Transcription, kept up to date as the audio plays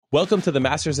Welcome to the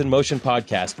Masters in Motion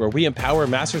podcast, where we empower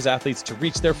Masters athletes to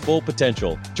reach their full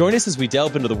potential. Join us as we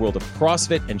delve into the world of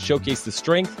CrossFit and showcase the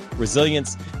strength,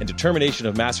 resilience, and determination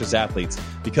of Masters athletes,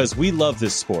 because we love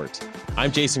this sport.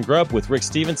 I'm Jason Grubb with Rick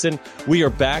Stevenson. We are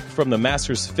back from the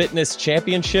Masters Fitness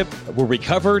Championship. We're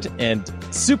recovered and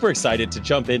super excited to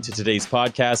jump into today's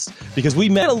podcast because we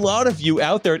met a lot of you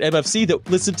out there at MFC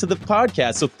that listened to the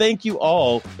podcast. So thank you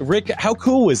all. Rick, how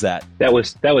cool was that? That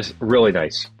was really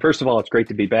nice. First of all, it's great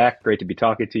to be back. Great to be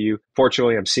talking to you.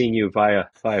 Fortunately, I'm seeing you via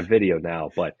video now.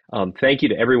 But thank you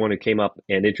to everyone who came up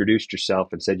and introduced yourself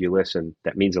and said you listen.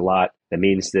 That means a lot. That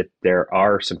means that there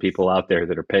are some people out there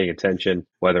that are paying attention,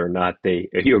 whether or not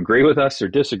you agree with us or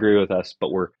disagree with us.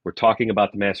 But we're talking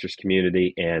about the Masters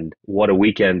community, and what a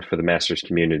weekend for the Masters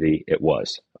community it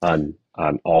was on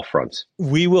all fronts.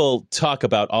 We will talk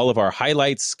about all of our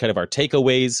highlights, kind of our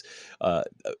takeaways.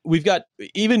 We've got,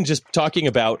 even just talking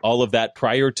about all of that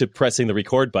prior to pressing the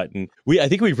record button, I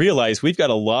think we realized we've got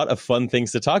a lot of fun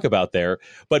things to talk about there.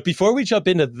 But before we jump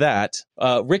into that,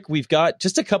 Rick, we've got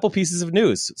just a couple pieces of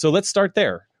news. So let's start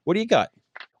there. What do you got?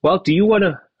 Well,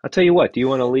 I'll tell you what, do you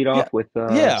want to lead off with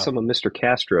some of Mr.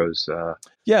 Castro's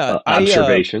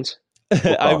observations?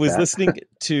 I was listening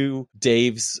to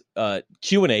Dave's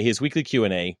Q&A, his weekly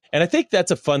Q&A, and I think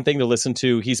that's a fun thing to listen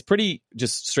to. He's pretty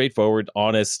just straightforward,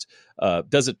 honest,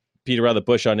 doesn't beat around the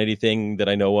bush on anything that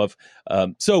I know of.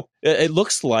 So it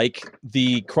looks like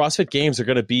the CrossFit Games are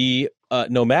going to be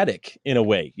nomadic in a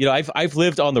way. You know, I've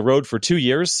lived on the road for 2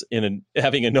 years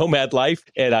having a nomad life,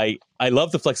 and I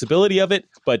love the flexibility of it,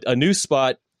 but a new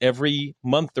spot every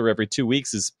month or every 2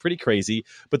 weeks is pretty crazy.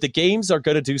 But the games are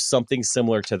going to do something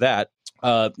similar to that.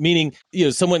 Meaning,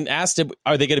 someone asked him,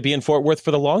 are they going to be in Fort Worth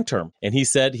for the long term? And he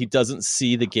said he doesn't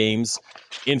see the games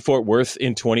in Fort Worth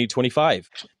in 2025,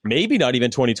 maybe not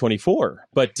even 2024.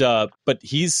 But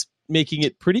he's making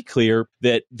it pretty clear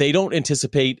that they don't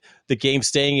anticipate the game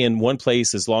staying in one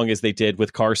place as long as they did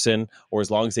with Carson or as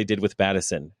long as they did with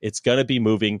Madison. It's going to be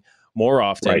moving more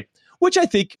often. Right. Which I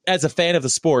think, as a fan of the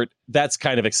sport, that's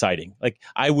kind of exciting. Like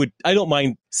I don't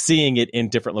mind seeing it in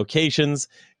different locations,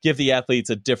 give the athletes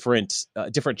a different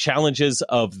challenges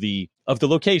of the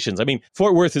locations. I mean,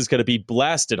 Fort Worth is going to be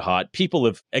blasted hot. People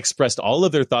have expressed all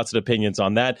of their thoughts and opinions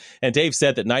on that, and Dave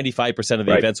said that 95% of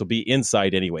the events will be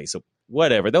inside anyway. So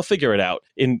whatever, they'll figure it out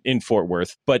in Fort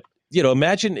Worth. But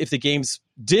imagine if the games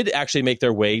did actually make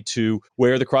their way to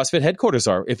where the CrossFit headquarters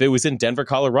are. If it was in Denver,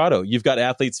 Colorado, you've got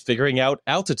athletes figuring out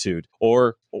altitude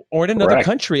or in another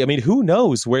country. I mean, who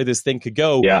knows where this thing could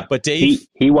go? Yeah. But Dave,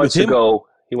 he wants to go.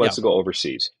 He wants to go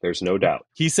overseas. There's no doubt.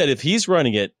 He said if he's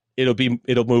running it,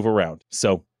 it'll move around.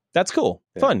 So that's cool,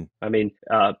 fun. I mean,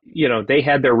 they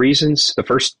had their reasons. The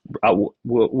first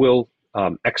we'll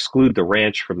exclude the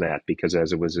ranch from that because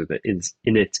as it was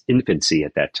in its infancy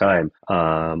at that time,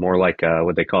 more like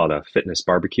what they call it, a fitness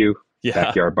barbecue,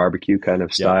 backyard barbecue kind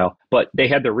of style. Yeah. But they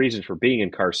had their reasons for being in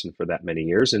Carson for that many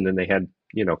years, and then they had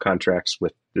contracts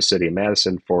with the city of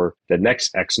Madison for the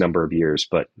next X number of years.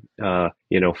 But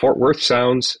Fort Worth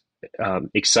sounds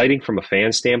exciting from a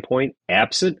fan standpoint,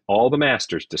 absent all the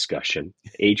Masters discussion,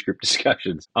 age group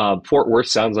discussions. Fort Worth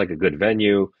sounds like a good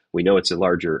venue. We know it's a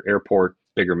larger airport,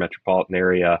 bigger metropolitan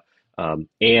area,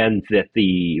 and that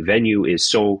the venue is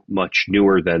so much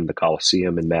newer than the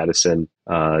Coliseum in Madison.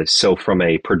 So from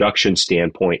a production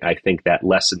standpoint, I think that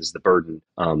lessens the burden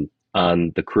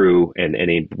on the crew and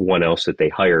anyone else that they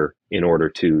hire in order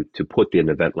to put an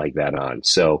event like that on.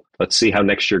 So let's see how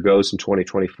next year goes in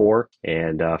 2024.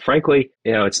 And frankly,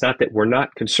 it's not that we're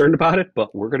not concerned about it,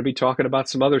 but we're going to be talking about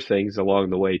some other things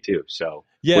along the way too. So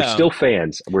we're still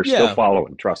fans. We're still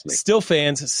following. Trust me. Still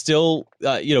fans. Still,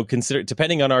 consider,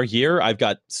 depending on our year, I've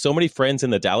got so many friends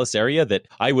in the Dallas area that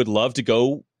I would love to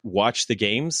go watch the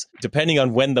games. Depending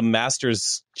on when the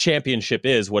Masters Championship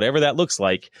is, whatever that looks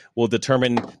like, will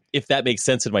determine if that makes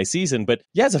sense in my season. But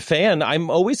yeah, as a fan,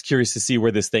 I'm always curious to see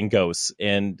where this thing goes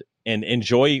and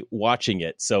enjoy watching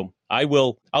it. So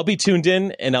I'll be tuned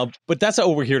in, but that's not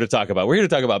what we're here to talk about. We're here to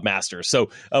talk about Masters. So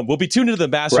we'll be tuned into the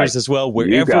Masters as well,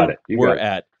 wherever we're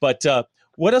at. But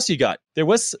what else you got? There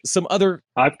was some other.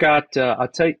 I've got. I'll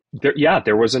tell you.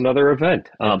 There was another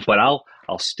event, but I'll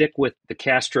stick with the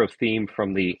Castro theme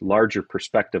from the larger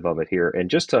perspective of it here, and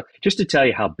just to tell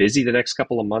you how busy the next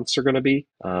couple of months are going to be.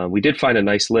 We did find a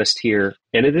nice list here,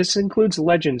 and this includes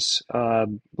Legends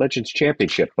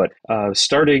Championship, but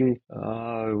starting.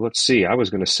 Let's see. I was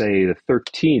going to say the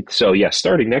 13th. So yeah,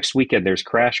 starting next weekend, there's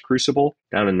Crash Crucible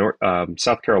down in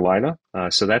South Carolina.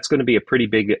 So that's going to be a pretty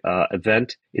big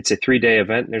event. It's a 3-day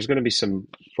event, and there's going to be some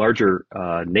larger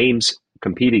names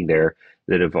competing there.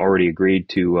 that have already agreed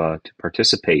to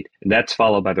participate, and that's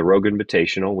followed by the Rogue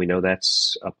Invitational. We know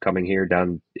that's upcoming here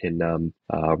down in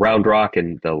Round Rock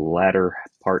in the latter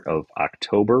part of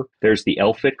October. There's the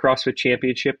LFIT CrossFit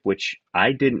Championship, which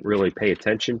I didn't really pay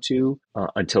attention to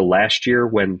until last year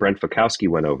when Brent Fikowski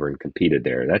went over and competed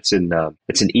there. It's in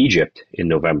Egypt in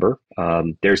November.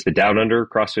 There's the Down Under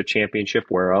CrossFit Championship.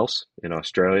 Where else? In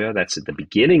Australia. That's at the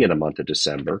beginning of the month of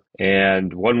December.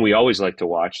 And one we always like to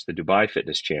watch, the Dubai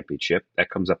Fitness Championship. That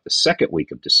comes up the second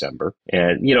week of December.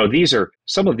 And,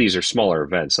 some of these are smaller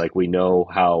events. Like we know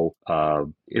how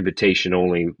invitation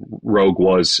only Rogue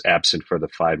was absent for the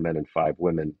 5 men and 5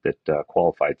 women that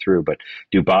qualified through. But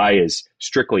Dubai is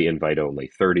strictly invite only,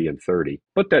 30 and 30.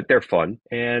 But they're fun.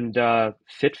 And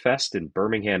Fit Fest in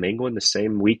Birmingham, England, the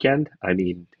same weekend. I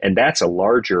mean, and that's a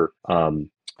larger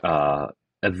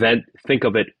event. Think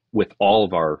of it with all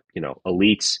of our,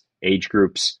 elites, age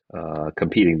groups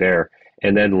competing there.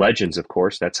 And then Legends, of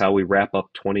course, that's how we wrap up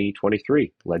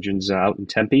 2023. Legends out in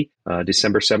Tempe,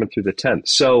 December 7th through the 10th.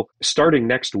 So starting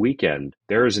next weekend,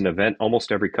 there is an event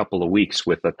almost every couple of weeks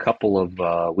with a couple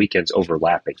of weekends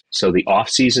overlapping. So the off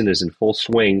season is in full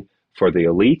swing for the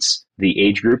elites. The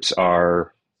age groups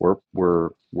are,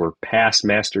 we're past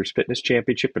Masters Fitness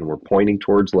Championship and we're pointing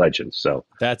towards Legends. So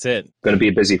that's it. Going to be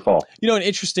a busy fall. And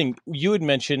interesting, you had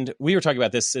mentioned, we were talking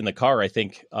about this in the car, I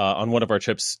think, on one of our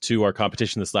trips to our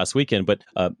competition this last weekend, but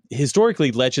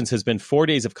historically Legends has been 4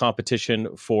 days of competition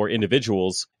for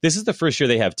individuals. This is the first year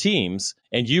they have teams.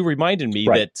 And you reminded me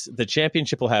that the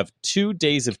championship will have 2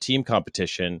 days of team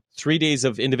competition, 3 days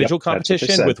of individual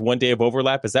competition with 1 day of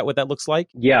overlap. Is that what that looks like?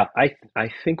 Yeah, I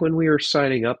think when we were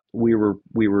signing up, we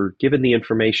were given the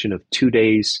information of 2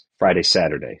 days, Friday,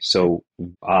 Saturday. So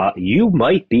you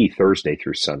might be Thursday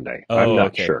through Sunday. I'm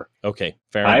not sure. Okay,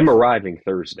 fair enough. I'm arriving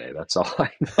Thursday. That's all I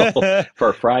know.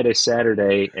 For Friday,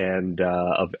 Saturday, and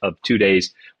of 2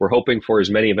 days. We're hoping for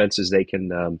as many events as they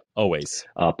can always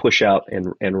push out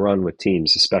and run with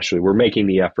teams, especially. We're making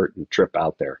the effort and trip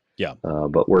out there. Yeah.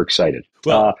 But we're excited.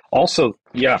 Well, also,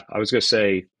 I was going to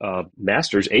say,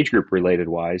 Masters age group related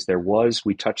wise,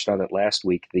 we touched on it last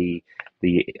week, the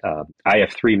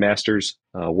IF3 Masters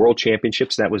World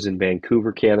Championships. That was in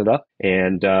Vancouver, Canada,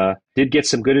 and did get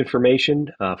some good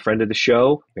information. Friend of the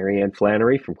show, Marianne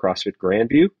Flannery from CrossFit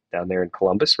Grandview down there in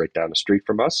Columbus, right down the street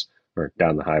from us, or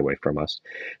down the highway from us.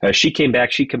 She came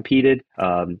back, she competed,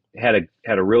 had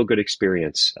a real good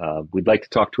experience. We'd like to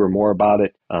talk to her more about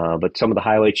it, but some of the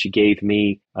highlights she gave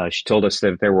me, she told us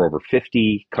that there were over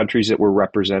 50 countries that were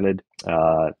represented.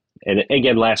 And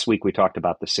again, last week we talked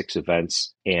about the 6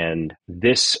 events and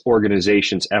this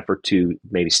organization's effort to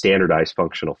maybe standardize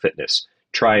functional fitness,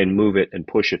 try and move it and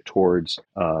push it towards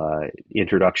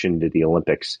introduction to the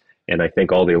Olympics. And I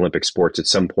think all the Olympic sports at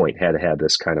some point had to have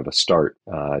this kind of a start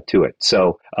to it.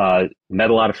 So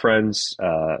met a lot of friends,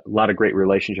 a lot of great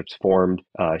relationships formed.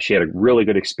 She had a really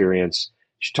good experience.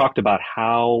 She talked about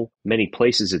how many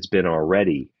places it's been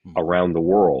already around the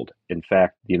world. In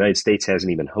fact, the United States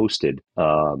hasn't even hosted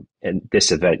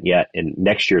this event yet, and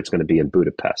next year it's going to be in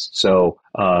Budapest. So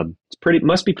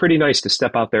must be pretty nice to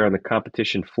step out there on the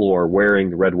competition floor wearing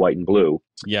the red, white, and blue.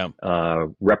 Yeah,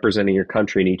 representing your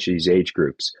country in each of these age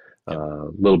groups. A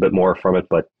little bit more from it,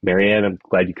 but Marianne, I'm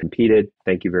glad you competed.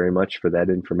 Thank you very much for that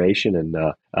information. And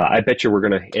I bet you we're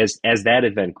going to, as that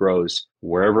event grows,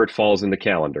 wherever it falls in the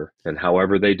calendar and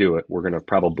however they do it, we're going to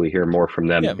probably hear more from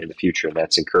them in the future. And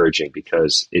that's encouraging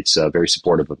because it's very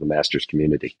supportive of the Masters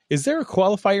community. Is there a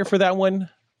qualifier for that one,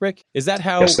 Rick? Is that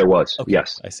how? Yes, there was. Okay.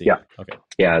 Yes. I see. Yeah. Okay.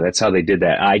 Yeah, that's how they did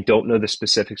that. I don't know the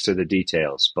specifics or the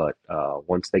details, but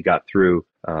once they got through,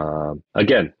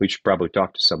 again, we should probably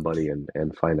talk to somebody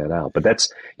and find that out. But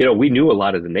that's, we knew a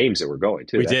lot of the names that were going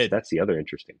too. We did. That's the other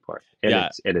interesting part. And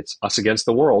it's us against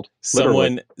the world.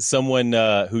 Someone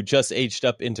who just aged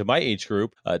up into my age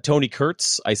group, Tony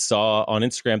Kurtz, I saw on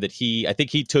Instagram that I think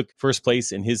he took first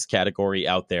place in his category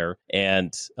out there.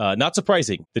 And not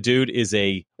surprising, the dude is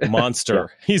a monster.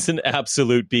 He's an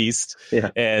absolute beast. Yeah.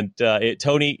 And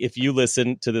Tony, if you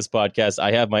listen to this podcast,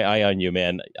 I have my eye on you,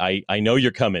 man. I know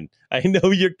you're coming. I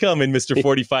know you're coming, Mr.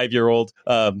 45-year-old.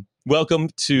 Welcome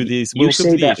to these. You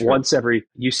say that once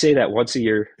a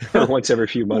year, or once every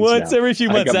few months. Once every few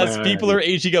months. That's people are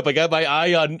aging up. I got my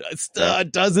eye on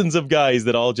dozens of guys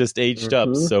that all just aged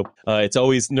up. So it's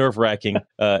always nerve wracking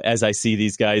as I see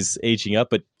these guys aging up.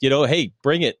 But hey,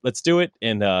 bring it. Let's do it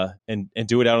and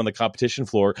do it out on the competition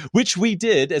floor, which we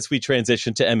did as we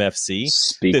transitioned to MFC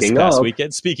this past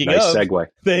weekend. Speaking nice of, segue.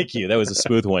 Thank you. That was a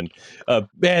smooth one.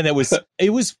 Man, it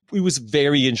was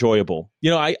very enjoyable.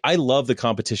 I love the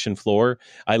competition floor.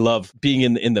 I love being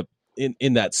in the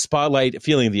in that spotlight,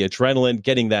 feeling the adrenaline,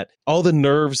 getting that, all the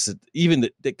nerves, even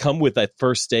that come with that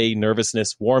first day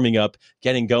nervousness, warming up,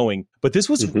 getting going. But this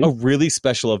was a really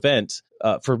special event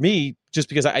for me, just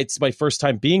because it's my first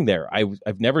time being there.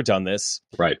 I've never done this.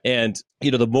 Right. And,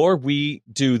 the more we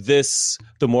do this,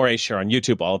 the more I share on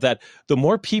YouTube, all of that, the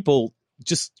more people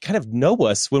just kind of know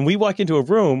us. When we walk into a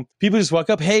room, people just walk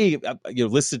up, hey,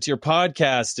 listen to your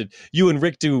podcast, and you and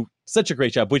Rick do such a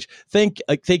great job, which thank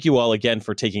you all again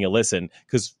for taking a listen,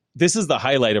 because this is the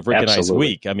highlight of Rick and I's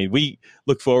week. I mean, we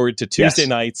look forward to Tuesday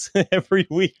nights every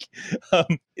week.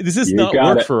 This is not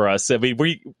work for us. I mean,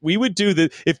 we would do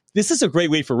if this is a great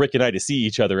way for Rick and I to see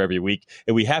each other every week,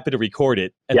 and we happen to record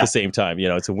it at the same time.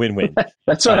 It's a win-win.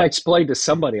 That's what I explained to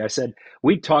somebody. I said,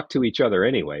 we talk to each other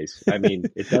anyways. I mean,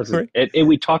 it doesn't, right. And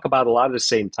we talk about a lot of the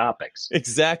same topics.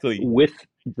 Exactly. With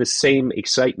the same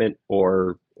excitement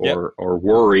or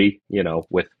worry,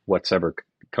 with what's ever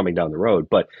coming down the road,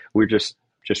 but we're just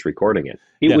recording it.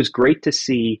 It was great to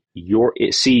see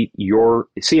see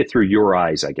it through your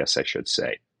eyes, I guess I should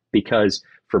say, because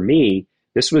for me,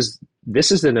 this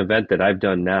is an event that I've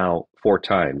done now 4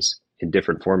 times in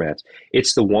different formats.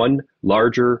 It's the one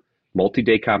larger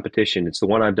multi-day competition. It's the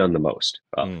one I've done the most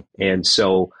of. And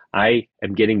so I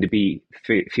am getting to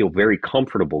feel very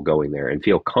comfortable going there and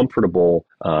feel comfortable.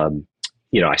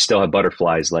 I still have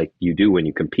butterflies like you do when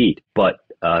you compete, but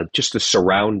just the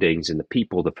surroundings and the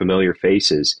people, the familiar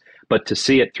faces, but to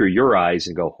see it through your eyes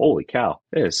and go, holy cow,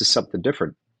 this is something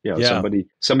different.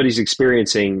 Somebody's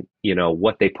experiencing,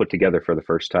 what they put together for the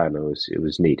first time. It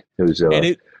was neat. It was,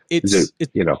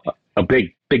 a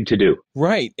big to do.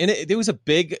 Right. And it was a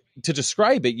big, to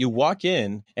describe it, you walk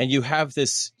in and you have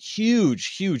this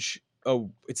huge,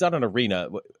 it's not an arena,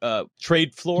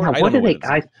 trade floor. Yeah, what do they?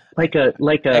 Like a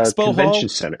Expo convention hall?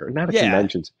 Center, not a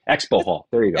convention. Expo hall.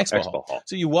 There you go. Expo hall.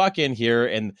 So you walk in here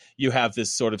and you have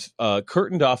this sort of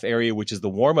curtained off area, which is the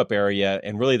warm up area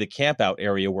and really the camp out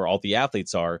area where all the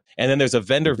athletes are. And then there's a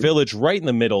vendor village right in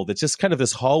the middle that's just kind of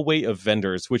this hallway of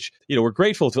vendors, which, we're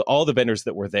grateful to all the vendors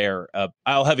that were there.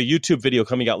 I'll have a YouTube video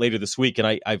coming out later this week, and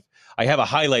I have a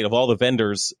highlight of all the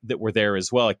vendors that were there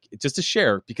as well, just to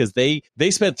share, because they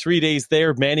spent 3 days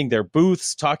there manning their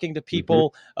booths, talking to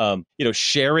people,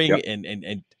 sharing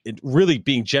and really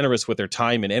being generous with their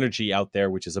time and energy out there,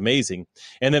 which is amazing.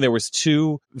 And then there was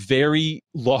 2 very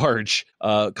large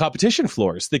competition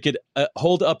floors that could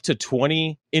hold up to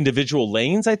 20 individual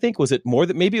lanes. I think, was it more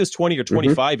than, maybe it was 20 or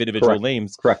 25 individual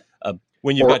lanes. Correct.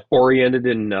 When you got oriented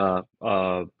in a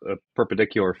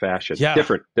perpendicular fashion,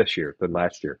 different this year than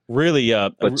last year. Really,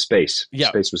 but space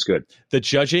was good. The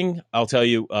judging, I'll tell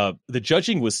you, the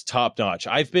judging was top notch.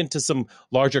 I've been to some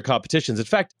larger competitions. In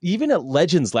fact, even at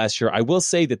Legends last year, I will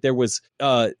say that there was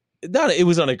it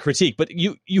was on a critique, but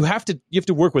you have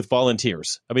to work with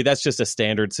volunteers. I mean, that's just a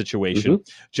standard situation.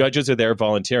 Judges are there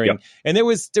volunteering, and there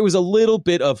was a little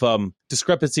bit of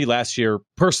discrepancy last year,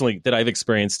 personally, that I've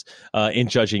experienced in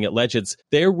judging at Legends.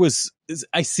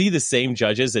 I see the same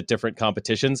judges at different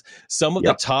competitions. Some of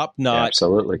the top-notch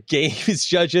games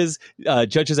judges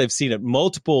I've seen at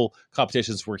multiple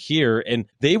competitions were here, and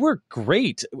they were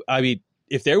great. I mean,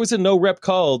 if there was a no rep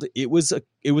called, it was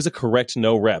a correct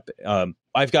no rep.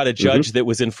 I've got a judge that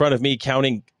was in front of me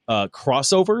counting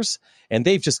crossovers, and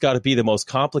they've just got to be the most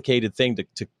complicated thing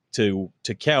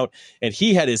to count. And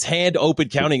he had his hand open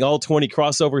counting all 20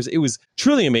 crossovers. It was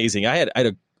truly amazing. I had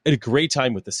a great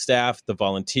time with the staff, the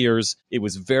volunteers. It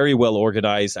was very well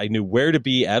organized. I knew where to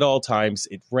be at all times.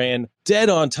 It ran dead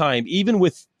on time, even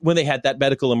when they had that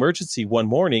medical emergency one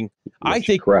morning. I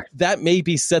think that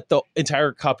maybe set the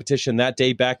entire competition that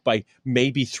day back by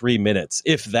maybe 3 minutes,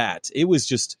 if that. It was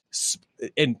just,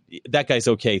 and that guy's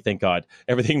okay, thank God.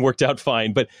 Everything worked out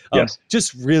fine, but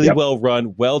just really well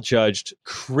run, well judged,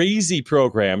 crazy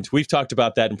programmed. We've talked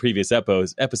about that in previous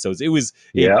episodes. It was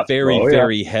a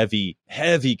very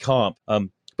heavy comp.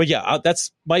 But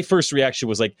that's my first reaction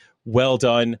was like, well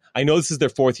done. I know this is their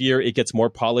 4th year. It gets more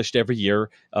polished every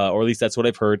year, or at least that's what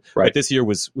I've heard. Right. But this year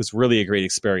was really a great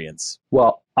experience.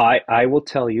 Well, I will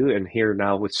tell you, and here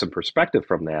now with some perspective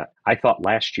from that, I thought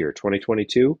last year,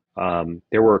 2022,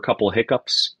 there were a couple of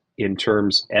hiccups in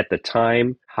terms at the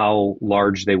time how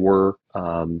large they were.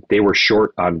 They were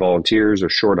short on volunteers or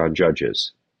short on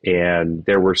judges. And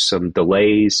there were some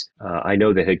delays. I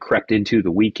know that had crept into the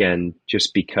weekend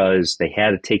just because they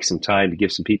had to take some time to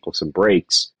give some people some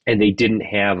breaks. And they didn't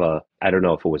have I don't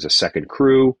know if it was a second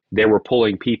crew. They were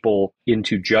pulling people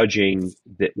into judging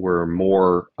that were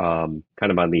more kind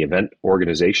of on the event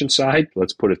organization side,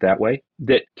 let's put it that way,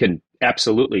 that can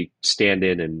absolutely stand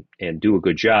in and do a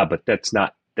good job, but that's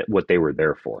not what they were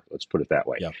there for. Let's put it that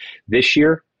way. Yeah. This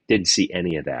year, Didn't see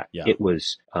any of that. Yeah. It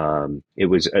was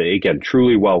again,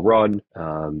 truly well run,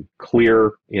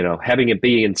 clear, having it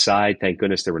be inside. Thank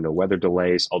goodness there were no weather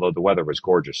delays, although the weather was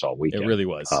gorgeous all weekend. It really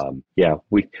was.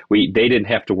 They didn't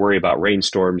have to worry about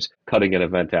rainstorms cutting an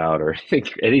event out or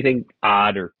anything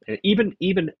odd, or even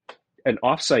an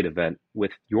offsite event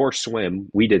with your swim.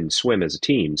 We didn't swim as a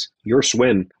teams. Your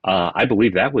swim, I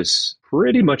believe that was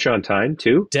pretty much on time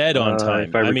too. Dead on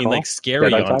time. I mean, like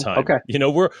scary on time. Okay.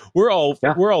 We're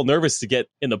all nervous to get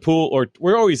in the pool, or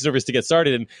we're always nervous to get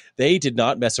started, and they did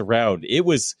not mess around. It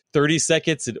was 30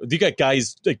 seconds, and you got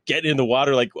guys getting in the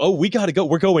water like, oh, we got to go.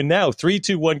 We're going now. 3,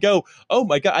 2, 1, go. Oh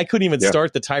my God. I couldn't even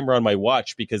start the timer on my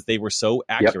watch because they were so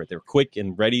accurate. They were quick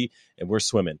and ready, and we're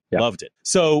swimming. Loved it.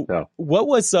 So what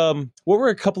were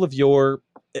a couple of your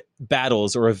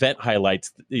battles or event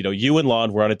highlights? You and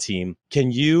Lon were on a team.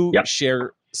 Can you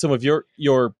share some of your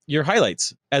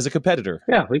highlights as a competitor?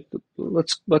 Yeah,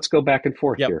 let's go back and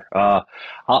forth here.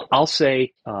 I'll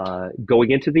say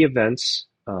going into the events,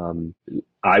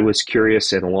 I was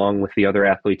curious, and along with the other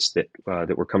athletes that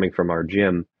were coming from our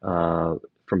gym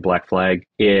from Black Flag,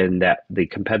 in that the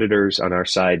competitors on our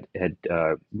side had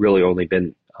really only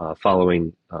been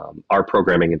following our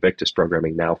programming, Invictus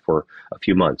programming, now for a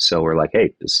few months. So we're like,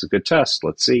 hey, this is a good test.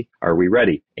 Let's see. Are we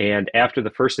ready? And after the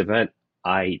first event,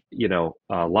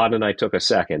 Lon and I took a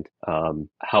second.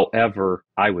 However,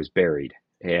 I was buried.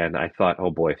 And I thought, oh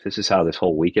boy, if this is how this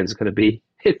whole weekend's going to be,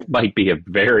 it might be a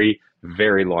very,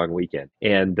 very long weekend.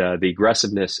 And the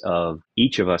aggressiveness of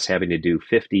each of us having to do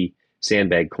 50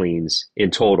 sandbag cleans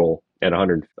in total at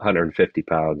 150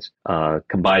 pounds,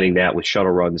 combining that with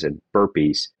shuttle runs and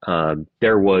burpees, and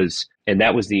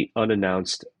that was the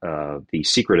unannounced, the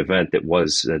secret event that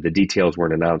was, the details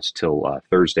weren't announced till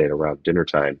Thursday at around dinner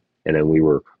time. And then we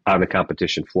were on the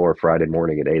competition floor Friday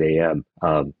morning at 8 a.m.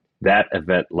 That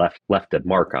event left a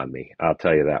mark on me. I'll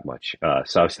tell you that much.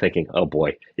 So I was thinking, oh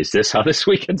boy, is this how this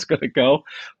weekend's going to go?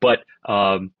 But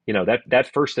that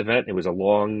first event, it was a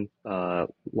longer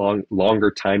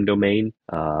time domain.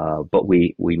 But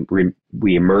we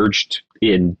emerged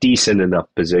in decent enough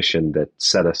position that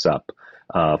set us up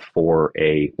for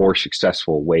a more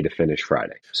successful way to finish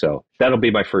Friday. So that'll be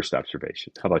my first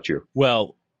observation. How about you?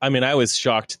 Well, I mean, I was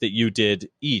shocked that you did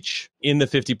each in the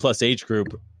 50 plus age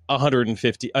group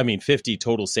 50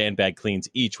 total sandbag cleans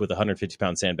each with a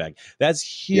 150-pound sandbag. That's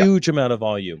huge amount of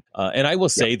volume. And I will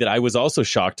say that I was also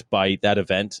shocked by that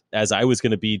event, as I was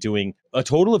going to be doing a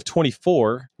total of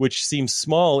 24, which seems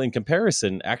small in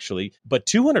comparison, actually, but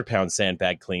 200-pound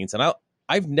sandbag cleans. And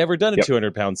I've never done a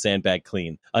 200-pound sandbag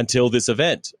clean until this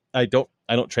event. I don't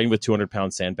train with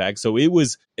 200-pound sandbags. So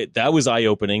that was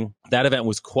eye-opening. That event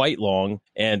was quite long.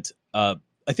 And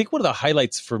I think one of the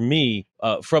highlights for me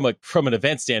from an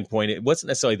event standpoint, it wasn't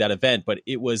necessarily that event, but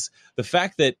it was the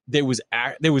fact that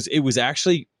it was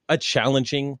actually a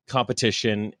challenging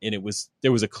competition, and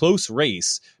there was a close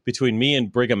race between me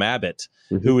and Brigham Abbott,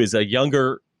 who is a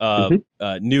younger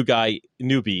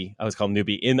newbie. I was called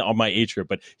newbie on my age group,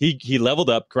 but he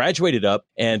leveled up, graduated up,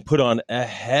 and put on a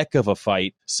heck of a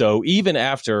fight. So even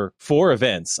after 4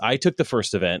 events, I took the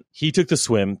first event, he took the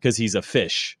swim because he's a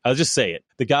fish. I'll just say it.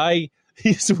 The guy,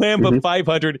 he swam a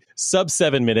 500 sub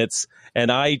 7 minutes,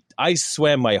 and I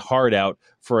swam my heart out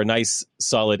for a nice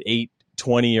solid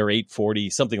 8:20 or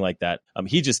 8:40, something like that.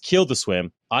 He just killed the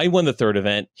swim. I won the 3rd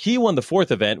event. He won the 4th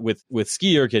event with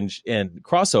ski erg and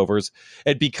crossovers.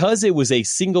 And because it was a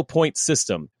single point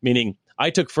system, meaning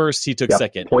I took first, he took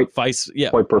second. Point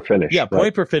per finish. Yeah,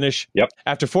 point per finish. Yep.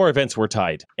 After 4 events, we're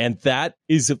tied. And that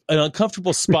is an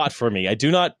uncomfortable spot for me. I do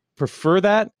not prefer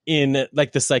that in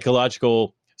like the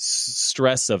psychological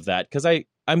stress of that, because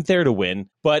I'm there to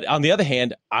win. But on the other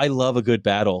hand, I love a good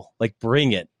battle. Like,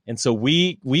 bring it. And so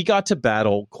we got to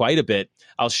battle quite a bit.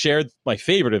 I'll share my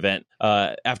favorite event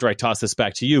after I toss this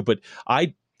back to you. But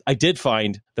I did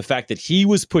find the fact that he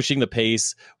was pushing the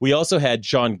pace. We also had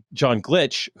John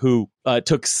Glitch, who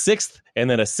took 6th, and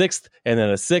then a 6th, and then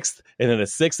a 6th, and then a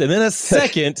 6th, and then a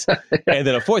 2nd, and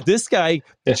then a 4th. This guy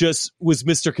just was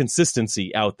Mr.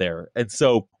 Consistency out there. And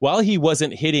so while he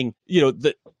wasn't hitting,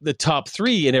 the top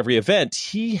 3 in every event,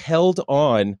 he held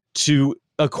on to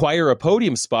acquire a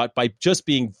podium spot by just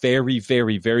being very,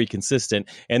 very, very consistent,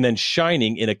 and then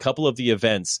shining in a couple of the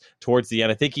events towards the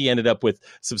end. I think he ended up with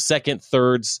some 2nd,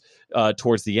 3rds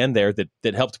towards the end there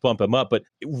that helped bump him up. But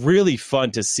really fun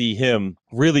to see him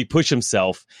really push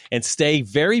himself and stay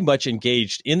very much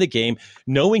engaged in the game,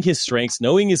 knowing his strengths,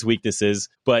 knowing his weaknesses,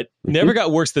 but never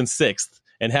got worse than 6th.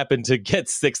 and happened to get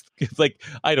sixth. Like,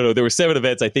 I don't know, there were 7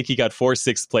 events. I think he got 4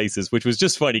 sixth places, which was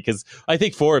just funny because I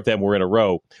think 4 of them were in a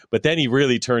row. But then he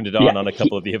really turned it on a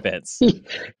couple of the events.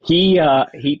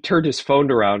 He turned his phone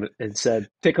around and said,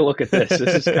 "Take a look at this.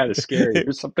 This is kind of scary,"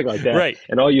 or something like that. Right.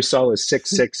 And all you saw was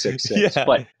 6-6-6-6. Yeah.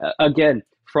 But again,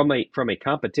 from a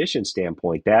competition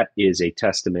standpoint, that is a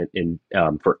testament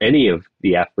for any of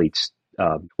the athletes.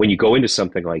 When you go into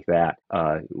something like that,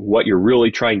 what you're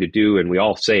really trying to do, and we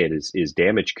all say it, is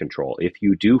damage control. If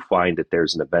you do find that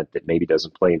there's an event that maybe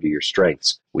doesn't play into your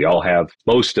strengths, we all have,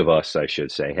 most of us, I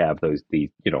should say, have the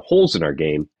holes in our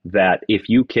game, that if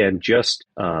you can just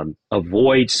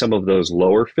avoid some of those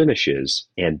lower finishes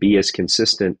and be as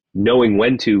consistent, knowing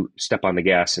when to step on the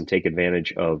gas and take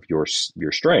advantage of your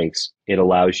strengths, it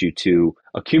allows you to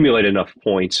accumulate enough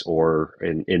points, or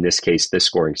in this case, this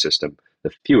scoring system,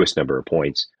 the fewest number of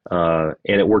points, and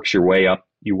it works your way up.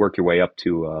 You work your way up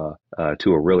to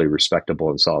a really respectable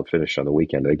and solid finish on the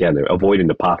weekend. Again, avoiding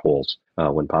the potholes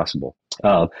when possible.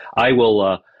 I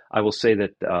will say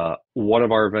that one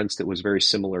of our events that was very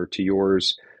similar to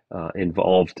yours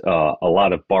involved a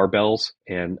lot of barbells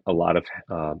and a lot of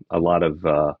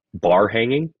bar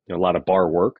hanging, a lot of bar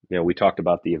work. We talked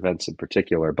about the events in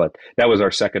particular, but that was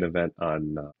our second event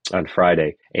on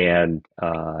Friday. And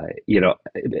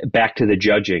back to the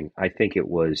judging, I think it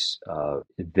was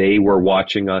they were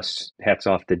watching us. Hats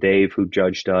off to Dave, who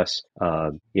judged us.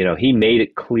 He made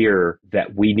it clear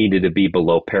that we needed to be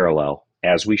below parallel,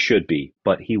 as we should be,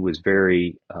 but he was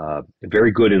very,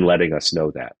 very good in letting us know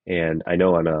that. And I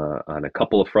know on a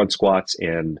couple of front squats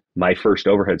and my first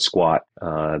overhead squat,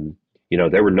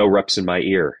 there were no reps in my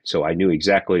ear, so I knew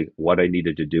exactly what I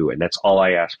needed to do, and that's all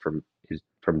I asked from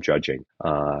judging.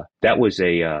 That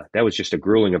was just a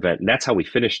grueling event, and that's how we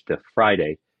finished the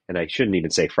Friday. And I shouldn't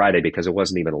even say Friday because it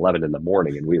wasn't even 11 in the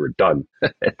morning and we were done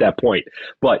at that point.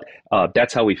 But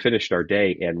that's how we finished our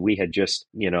day. And we had just,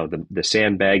 the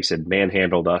sandbags had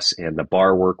manhandled us and the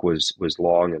bar work was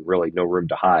long and really no room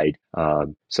to hide.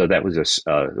 So that was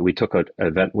we took an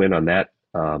event win on that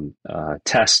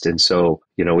test. And so,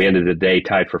 we ended the day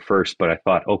tied for first. But I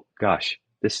thought, oh, gosh,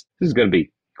 this is going to be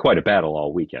quite a battle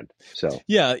all weekend. So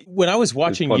yeah, when I was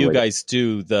watching you guys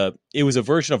do it was a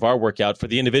version of our workout. For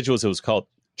the individuals, it was called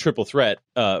Triple Threat,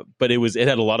 but it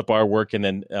had a lot of bar work and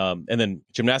then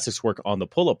gymnastics work on the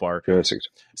pull-up bar. Gymnastics.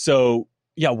 So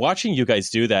yeah, watching you guys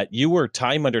do that, you were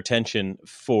time under tension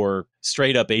for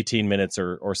straight up 18 minutes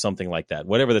or something like that,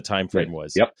 whatever the time frame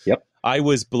was. Yep. I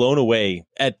was blown away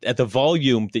at the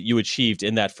volume that you achieved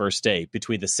in that first day,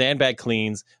 between the sandbag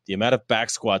cleans, the amount of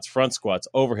back squats, front squats,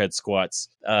 overhead squats,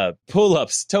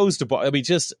 pull-ups, toes to bar. I mean,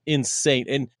 just insane.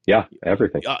 And yeah,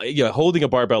 everything. Holding a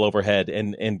barbell overhead.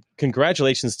 And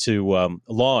congratulations to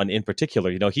Lon in particular.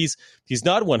 He's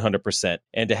not 100%.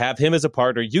 And to have him as a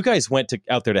partner, you guys went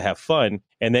out there to have fun,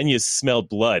 and then you smelled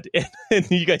blood,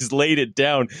 and you guys laid it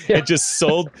down and just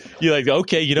sold. You're like,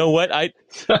 okay, you know what?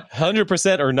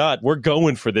 100% or not, we're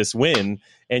going for this win.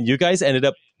 And you guys ended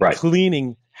up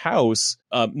cleaning house.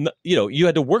 You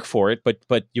had to work for it,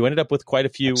 but you ended up with quite a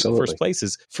few first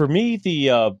places. For me,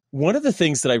 the one of the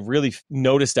things that I really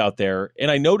noticed out there,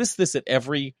 and I noticed this at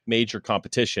every major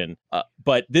competition,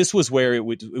 but this was where it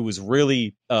was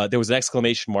really there was an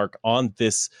exclamation mark on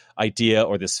this idea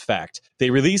or this fact.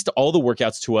 They released all the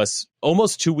workouts to us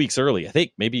almost 2 weeks early. I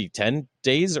think maybe 10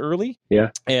 days early. Yeah,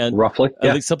 and roughly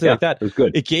at least something like that. It was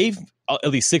good. It gave at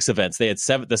least 6 events. They had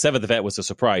 7. The 7th event was a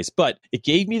surprise, but it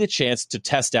gave me the chance to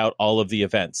test out all of the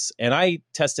events, and I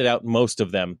tested out most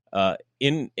of them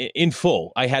in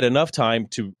full. I had enough time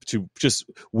to just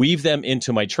weave them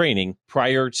into my training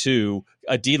prior to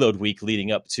a deload week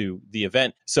leading up to the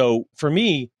event. So for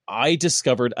me, I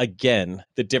discovered again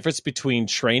the difference between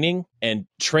training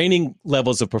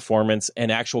levels of performance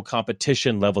and actual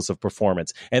competition levels of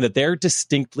performance, and that they're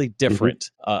distinctly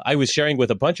different. I was sharing with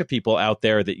a bunch of people out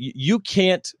there that you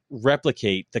can't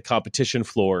replicate the competition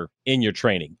floor in your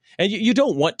training, and you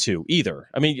don't want to either.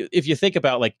 I mean, if you think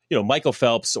about Michael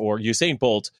Phelps or Usain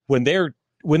Bolt, when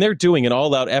they're doing an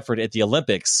all-out effort at the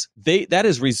Olympics, that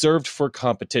is reserved for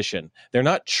competition. They're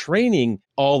not training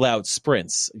all-out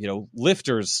sprints.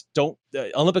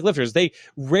 Olympic lifters, they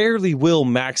rarely will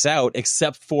max out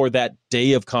except for that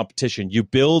day of competition. You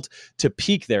build to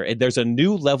peak there, and there's a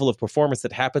new level of performance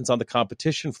that happens on the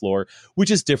competition floor, which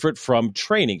is different from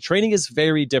training. Training is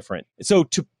very different. So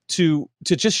to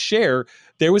just share,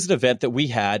 there was an event that we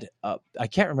had. I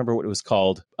can't remember what it was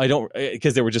called. I don't,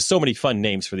 because there were just so many fun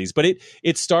names for these. But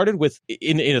it started with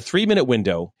in a 3-minute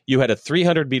window. You had a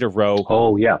 300-meter row.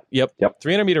 Oh yeah, yep.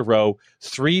 300-meter row,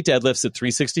 3 deadlifts at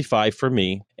 365 for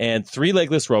me, and 3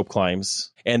 legless rope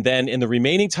climbs. And then in the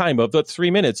remaining time of the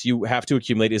 3 minutes, you have to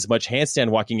accumulate as much handstand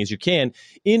walking as you can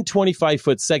in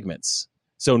 25-foot segments.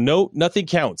 So nothing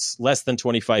counts less than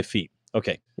 25 feet.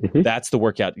 Okay, that's the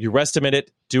workout. You rest a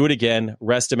minute, do it again,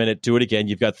 rest a minute, do it again.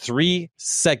 You've got 3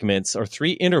 segments or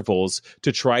 3 intervals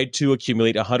to try to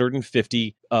accumulate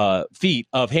 150 feet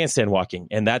of handstand walking.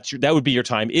 And that would be your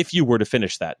time if you were to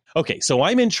finish that. Okay, so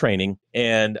I'm in training,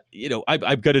 and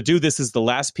I've got to do this as the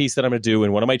last piece that I'm going to do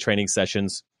in one of my training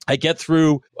sessions. I get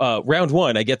through round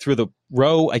 1. I get through the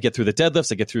row. I get through the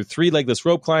deadlifts. I get through 3 legless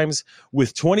rope climbs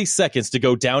with 20 seconds to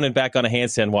go down and back on a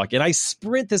handstand walk. And I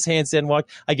sprint this handstand walk.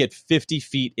 I get 50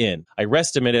 feet in. I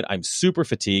rest a minute. I'm super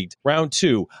fatigued. Round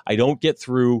 2, I don't get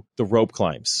through the rope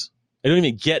climbs. I don't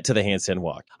even get to the handstand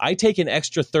walk. I take an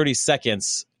extra 30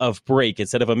 seconds of break.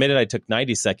 Instead of a minute, I took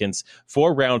 90 seconds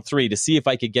for round 3 to see if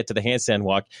I could get to the handstand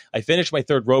walk. I finished my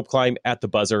 3rd rope climb at the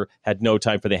buzzer, had no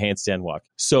time for the handstand walk.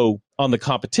 So on the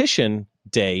competition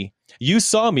day, you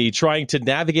saw me trying to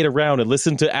navigate around and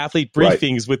listen to athlete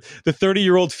briefings with the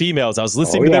 30-year-old females. I was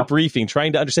listening to their briefing,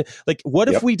 trying to understand, like, what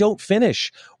if we don't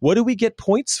finish? What do we get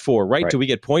points for, right? Do we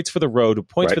get points for the row,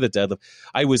 points for the deadlift?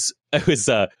 I was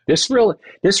this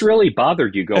really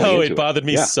bothered you going into it bothered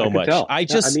me so much.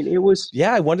 It was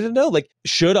I wanted to know, like,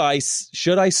 should I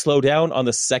slow down on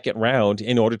the 2nd round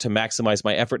in order to maximize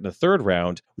my effort in the 3rd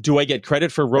round? Do I get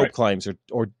credit for rope climbs,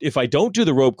 or if I don't do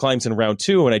the rope climbs in round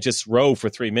 2 and I just row for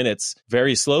 3 minutes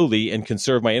very slowly and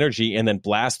conserve my energy and then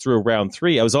blast through round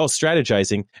 3? I was all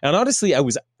strategizing, and honestly, I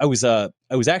was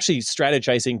actually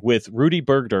strategizing with Rudy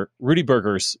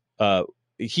Berger's.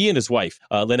 He and his wife,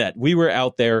 Lynette, we were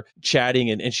out there chatting,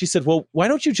 and she said, well, why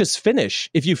don't you just finish?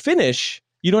 If you finish,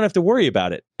 you don't have to worry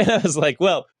about it. And I was like,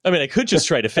 well, I could just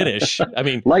try to finish.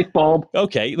 Light bulb.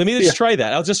 Okay, let me just try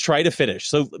that. I'll just try to finish.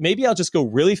 So maybe I'll just go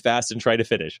really fast and try to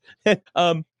finish.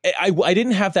 I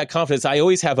didn't have that confidence. I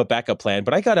always have a backup plan,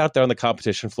 but I got out there on the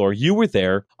competition floor. You were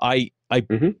there. I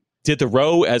did the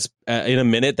row as in a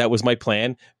minute. That was my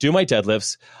plan. Do my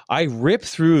deadlifts. I ripped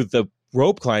through the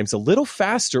rope climbs a little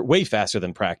faster, way faster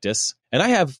than practice. And I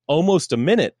have almost a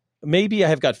minute. Maybe I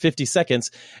have got 50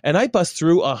 seconds, and I bust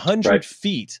through 100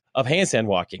 feet of handstand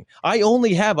walking. I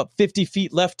only have 50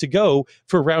 feet left to go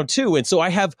for round 2. And so I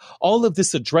have all of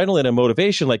this adrenaline and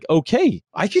motivation, like, okay,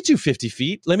 I could do 50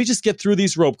 feet. Let me just get through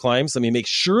these rope climbs. Let me make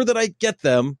sure that I get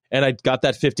them. And I got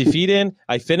that 50 feet in.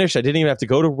 I finished. I didn't even have to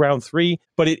go to round 3.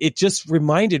 But it just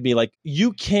reminded me, like,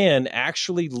 you can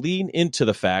actually lean into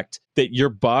the fact that your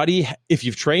body, if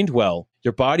you've trained well,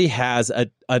 your body has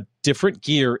a different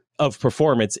gear of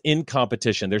performance in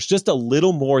competition. There's just a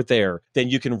little more there than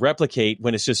you can replicate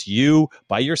when it's just you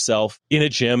by yourself in a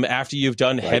gym after you've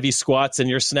done heavy squats and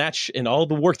your snatch and all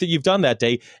the work that you've done that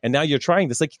day. And now you're trying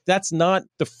this. Like, that's not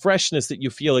the freshness that you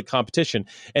feel at competition.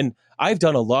 And I've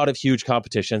done a lot of huge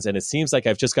competitions, and it seems like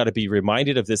I've just got to be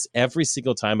reminded of this every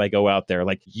single time I go out there.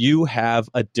 Like, you have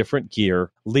a different gear.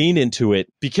 Lean into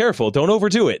it. Be careful. Don't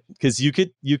overdo it, because you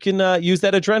can use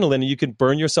that adrenaline and you can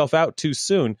burn yourself out too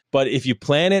soon. But if you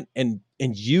plan it and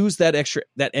use that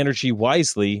energy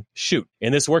wisely, shoot.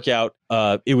 In this workout,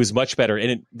 it was much better.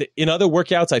 And in other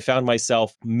workouts, I found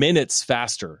myself minutes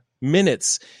faster.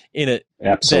 Minutes in it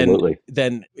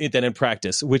than in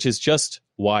practice, which is just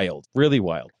wild, really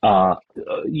wild.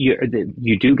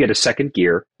 You do get a second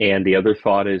gear, and the other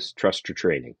thought is trust your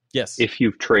training. Yes, if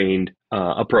you've trained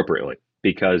appropriately,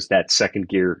 because that second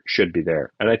gear should be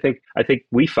there. And I think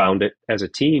we found it as a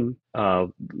team.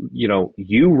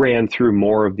 You ran through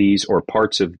more of these, or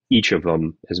parts of each of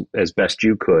them, as best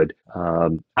you could.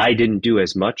 I didn't do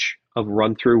as much of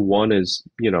run through one, as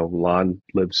Lon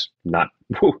lives not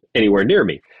anywhere near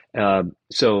me.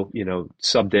 So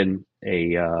subbed in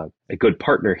a good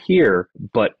partner here,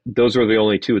 but those were the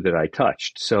only 2 that I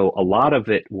touched. So a lot of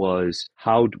it was,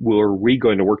 how were we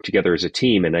going to work together as a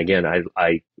team? And again,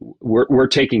 we're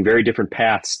taking very different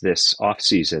paths this off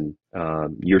season.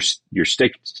 You're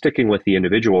sticking with the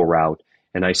individual route.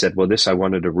 And I said, well, I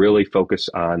wanted to really focus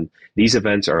on, these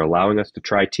events are allowing us to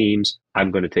try teams. I'm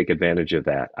going to take advantage of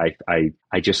that.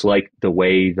 I just like the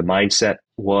way the mindset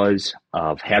was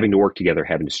of having to work together,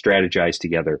 having to strategize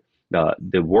together.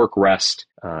 the work rest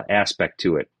aspect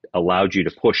to it allowed you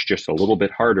to push just a little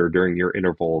bit harder during your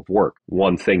interval of work.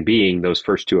 One thing being those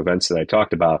first two events that I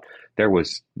talked about, there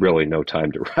was really no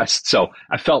time to rest. So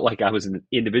I felt like I was an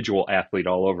individual athlete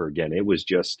all over again. It was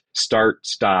just start,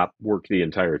 stop, work the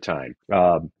entire time.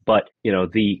 But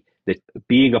the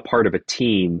being a part of a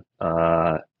team,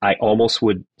 I almost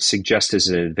would suggest as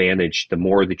an advantage, the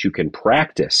more that you can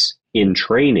practice in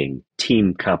training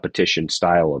team competition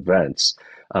style events,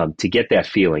 to get that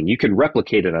feeling. You can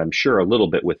replicate it, I'm sure, a little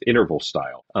bit with interval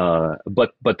style.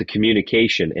 But the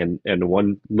communication and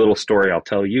one little story I'll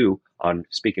tell you on,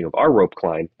 speaking of our rope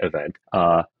climb event,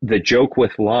 the joke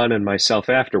with Lon and myself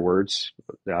afterwards,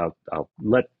 I'll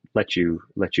let you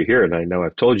hear it. And I know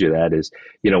I've told you that is,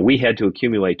 we had to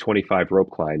accumulate 25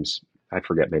 rope climbs. I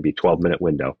forget, maybe 12-minute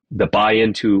window. The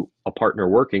buy-in to a partner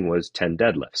working was 10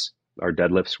 deadlifts. Our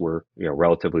deadlifts were,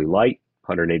 relatively light,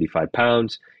 185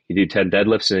 pounds. You do 10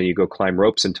 deadlifts and then you go climb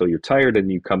ropes until you're tired, and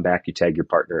you come back, you tag your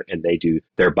partner, and they do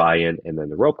their buy-in and then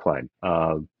the rope climb.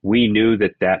 We knew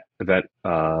that event,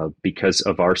 because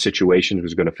of our situation,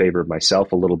 was going to favor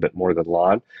myself a little bit more than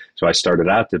Lon. So I started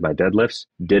out, did my deadlifts,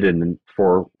 did it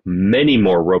for many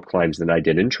more rope climbs than I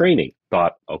did in training.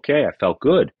 Thought, okay, I felt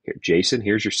good. Here, Jason,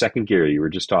 here's your second gear you were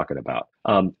just talking about.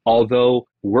 Although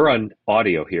we're on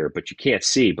audio here, but you can't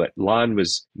see, but Lon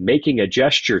was making a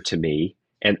gesture to me,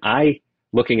 and I,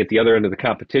 looking at the other end of the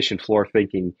competition floor,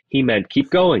 thinking he meant keep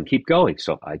going, keep going.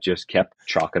 So I just kept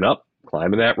chalking up,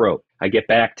 climbing that rope. I get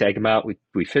back, tag him out.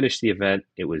 We finished the event.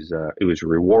 It was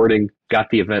rewarding,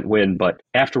 got the event win. But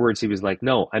afterwards he was like,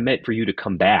 no, I meant for you to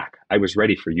come back. I was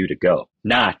ready for you to go,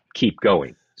 not keep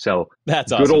going. So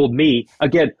that's good awesome. Old me.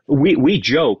 Again, we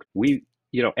joked,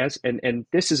 and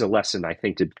this is a lesson I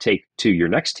think to take to your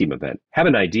next team event. Have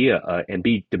an idea and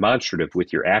be demonstrative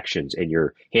with your actions and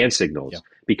your hand signals,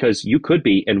 because you could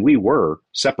be, and we were,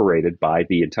 separated by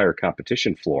the entire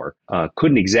competition floor.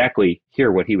 Couldn't exactly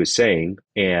hear what he was saying.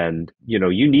 And,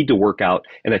 you need to work out.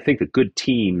 And I think the good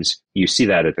teams, you see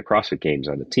that at the CrossFit Games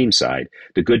on the team side,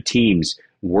 the good teams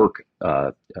work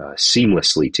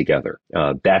seamlessly together.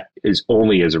 That is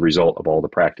only as a result of all the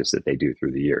practice that they do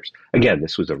through the years. Again,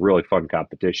 this was a really fun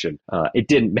competition. It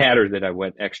didn't matter that I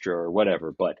went extra or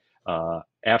whatever, but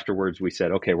afterwards we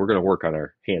said, okay, we're going to work on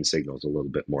our hand signals a little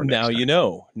bit more. Now you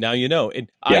know.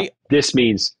 And this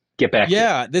means get back.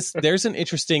 Yeah, there's an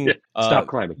interesting. Stop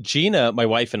climbing. Gina, my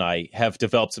wife, and I have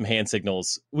developed some hand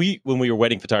signals. When we were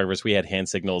wedding photographers, we had hand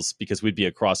signals because we'd be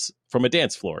across from a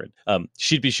dance floor.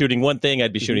 She'd be shooting one thing,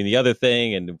 I'd be shooting the other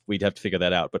thing, and we'd have to figure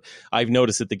that out. But I've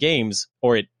noticed at the games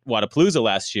or at Wadapalooza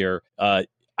last year,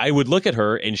 I would look at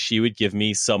her and she would give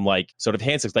me some sort of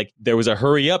hand signals. Like there was a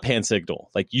hurry up hand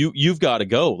signal. Like you've got to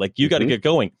go. Like you got to get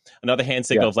going. Another hand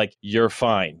signal of you're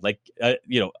fine. Like,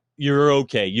 you're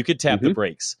okay. You could tap the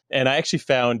brakes. And I actually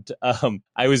found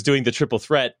I was doing the triple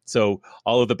threat. So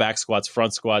all of the back squats,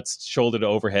 front squats, shoulder to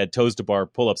overhead, toes to bar,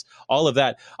 pull-ups, all of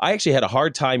that. I actually had a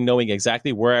hard time knowing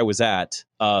exactly where I was at.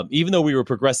 Even though we were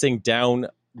progressing down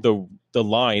the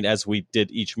line as we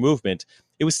did each movement,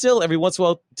 it was still every once in a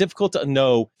while difficult to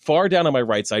know far down on my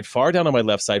right side, far down on my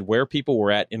left side, where people were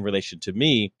at in relation to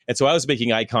me. And so I was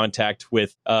making eye contact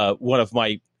with one of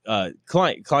my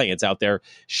clients out there.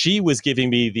 She was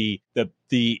giving me the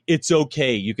it's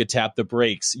okay, you could tap the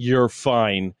brakes, you're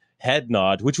fine head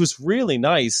nod, which was really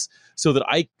nice, so that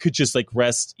I could just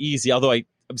rest easy. Although I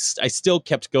still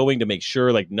kept going to make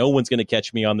sure no one's going to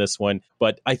catch me on this one.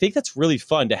 But I think that's really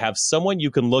fun to have someone you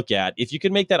can look at if you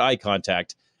can make that eye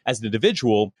contact as an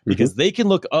individual, because they can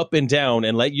look up and down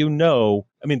and let you know.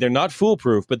 I mean, they're not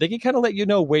foolproof, but they can kind of let you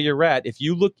know where you're at. If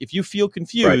you feel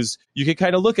confused, you can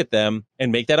kind of look at them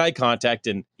and make that eye contact.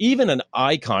 And even an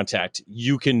eye contact,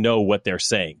 you can know what they're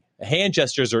saying. Hand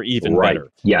gestures are even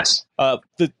better. Yes.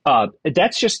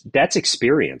 That's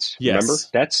experience. Yes. Remember,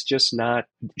 that's just not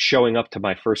showing up to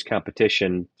my first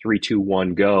competition, 3, 2,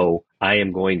 1, go. I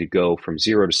am going to go from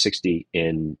 0 to 60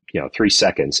 in 3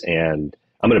 seconds, and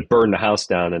I'm going to burn the house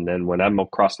down. And then when I'm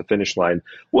across the finish line,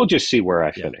 we'll just see where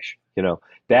I finish.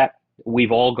 That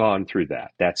we've all gone through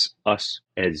that. That's us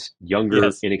as younger,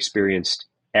 inexperienced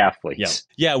athletes.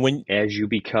 Yeah. As you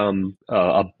become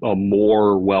a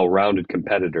more well-rounded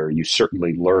competitor, you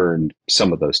certainly learn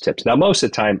some of those tips. Now, most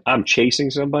of the time I'm chasing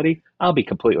somebody. I'll be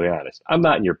completely honest. I'm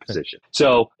not in your position.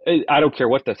 So I don't care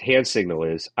what the hand signal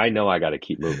is. I know I got to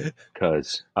keep moving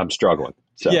because I'm struggling.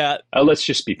 So, let's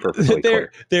just be perfectly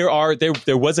clear.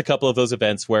 There was a couple of those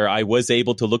events where I was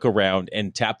able to look around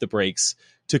and tap the brakes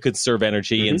to conserve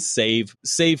energy and save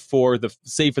for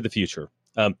the future.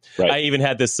 I even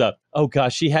had this oh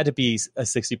gosh, she had to be a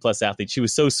 60 plus athlete. She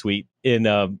was so sweet. In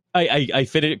I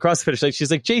finished across the finish line.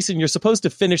 She's like, Jason, you're supposed to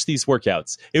finish these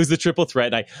workouts. It was the triple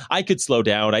threat. And I could slow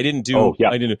down. I didn't do. Oh, yeah.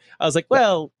 I was like,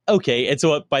 well, okay. And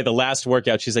so by the last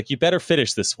workout, she's like, you better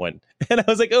finish this one. And I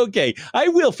was like, okay, I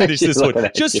will finish this one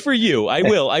just for you.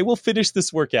 I will finish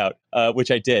this workout, which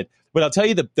I did. But I'll tell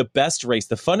you the best race,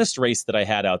 the funnest race that I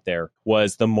had out there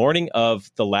was the morning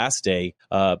of the last day.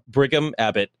 Brigham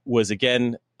Abbott was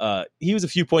again, he was a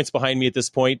few points behind me at this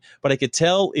point, but I could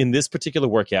tell in this particular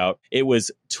workout, it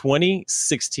was 20,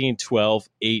 16, 12,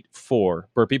 8, 4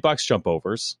 burpee box jump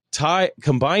overs,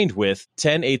 combined with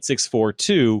 10, 8, 6, 4,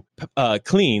 2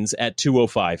 cleans at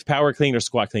 205, power clean or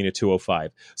squat clean at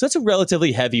 205. So that's a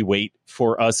relatively heavy weight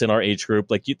for us in our age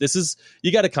group. Like you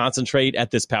got to concentrate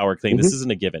at this power clean. This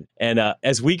isn't a given. And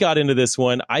as we got into this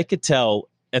one, I could tell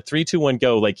at 3, 2, 1,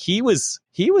 go, like he was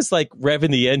like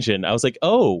revving the engine. I was like,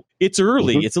 oh, it's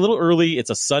early. It's a little early. It's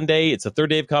a Sunday. It's the third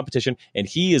day of competition. And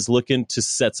he is looking to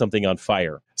set something on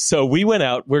fire. So we went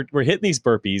out, we're hitting these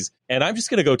burpees, and I'm just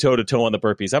going to go toe to toe on the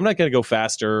burpees. I'm not going to go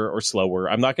faster or slower.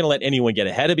 I'm not going to let anyone get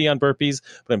ahead of me on burpees,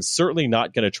 but I'm certainly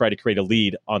not going to try to create a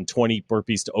lead on 20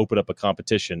 burpees to open up a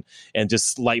competition and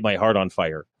just light my heart on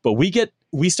fire. But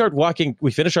we start walking,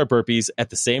 we finish our burpees at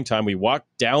the same time. We walk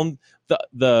down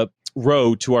the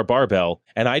row to our barbell,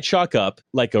 and I chalk up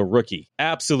like a rookie.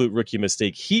 Absolute rookie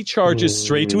mistake. He charges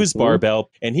straight to his barbell,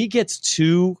 and he gets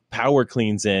 2 power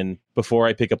cleans in before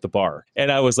I pick up the bar.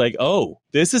 And I was like, oh,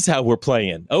 this is how we're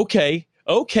playing. Okay.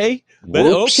 Whoopsies.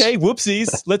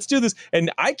 Let's do this.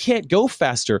 And I can't go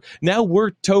faster. Now we're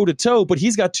toe to toe, but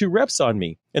he's got 2 reps on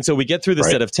me. And so we get through the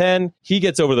set of 10. He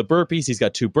gets over the burpees. He's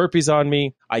got 2 burpees on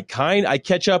me. I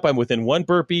catch up. I'm within 1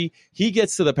 burpee. He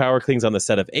gets to the power cleans on the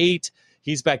set of 8.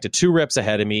 He's back to 2 reps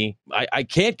ahead of me. I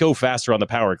can't go faster on the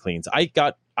power cleans. I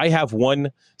have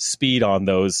 1 speed on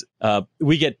those.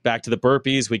 We get back to the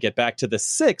burpees. We get back to the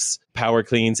 6 power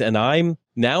cleans, and I'm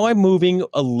moving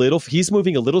a little. He's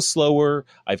moving a little slower.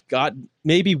 I've got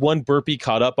maybe 1 burpee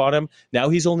caught up on him. Now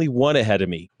he's only 1 ahead of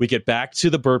me. We get back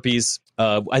to the burpees.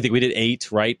 I think we did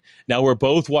 8, right? Now we're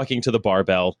both walking to the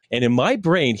barbell. And in my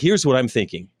brain, here's what I'm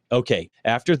thinking. Okay,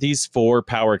 after these 4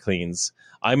 power cleans,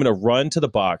 I'm going to run to the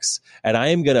box, and I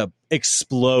am going to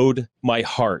explode my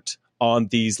heart on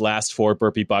these last 4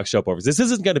 burpee box jump overs. This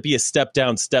isn't going to be a step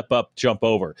down, step up, jump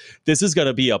over. This is going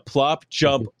to be a plop,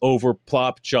 jump over,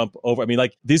 plop, jump over. I mean,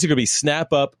 like, these are going to be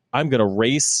snap up. I'm going to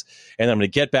race, and I'm going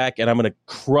to get back, and I'm going to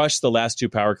crush the last 2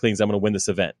 power cleans. I'm going to win this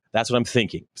event. That's what I'm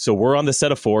thinking. So we're on the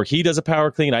set of 4. He does a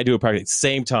power clean. I do a power clean at the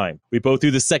same time. We both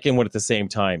do the second one at the same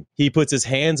time. He puts his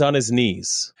hands on his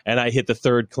knees, and I hit the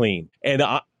 3rd clean. And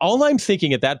all I'm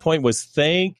thinking at that point was,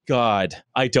 thank God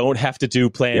I don't have to do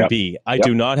plan B. I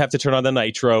do not have to turn on the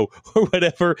nitro or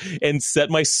whatever and set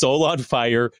my soul on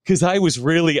fire, because I was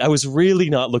really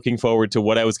not looking forward to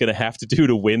what I was going to have to do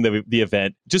to win the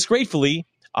event. Just gratefully,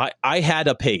 I had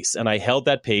a pace, and I held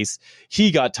that pace.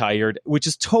 He got tired, which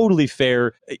is totally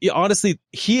fair. Honestly,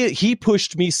 he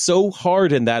pushed me so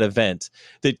hard in that event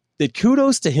that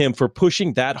kudos to him for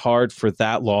pushing that hard for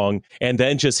that long and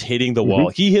then just hitting the wall.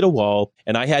 He hit a wall,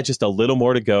 and I had just a little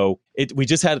more to go. It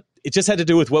just had to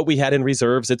do with what we had in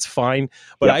reserves. It's fine.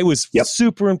 But I was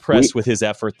super impressed with his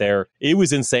effort there. It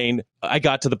was insane. I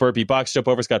got to the burpee box jump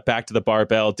overs, got back to the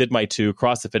barbell, did my 2,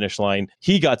 crossed the finish line.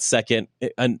 He got second,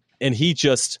 and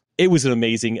it was an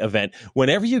amazing event.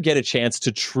 Whenever you get a chance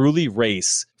to truly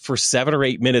race for 7 or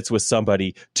 8 minutes with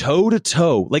somebody toe to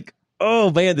toe, like,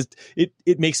 oh man,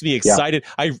 it makes me excited.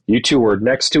 You 2 were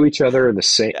next to each other in the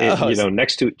same,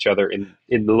 next to each other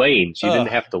in the lanes. You didn't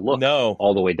have to look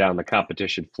all the way down the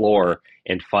competition floor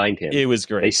and find him. It was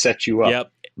great. They set you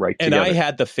up. Right and together. I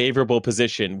had the favorable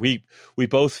position. We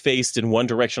both faced in one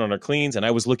direction on our cleans, and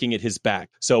I was looking at his back.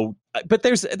 So, but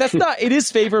that's not. It is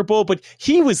favorable, but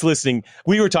he was listening.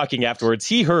 We were talking afterwards.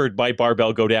 He heard my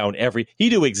barbell go down. He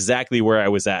knew exactly where I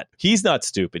was at. He's not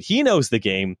stupid. He knows the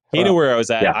game. He knew where I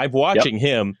was at. Yeah. I'm watching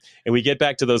him, and we get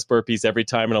back to those burpees every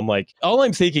time, and I'm like, all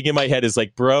I'm thinking in my head is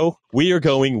like, bro, we are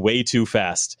going way too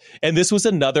fast. And this was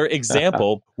another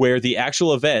example where the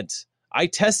actual event, I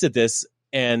tested this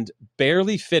and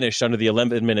barely finished under the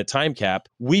 11-minute time cap.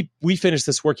 We finished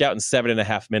this workout in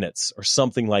 7.5 minutes or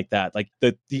something like that. Like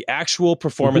the actual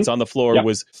performance on the floor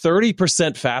was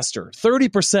 30% faster.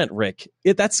 30%, Rick.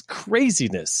 That's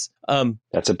craziness.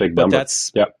 That's a big number.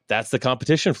 That's the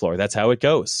competition floor. That's how it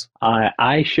goes.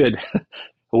 I should.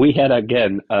 We had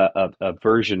again a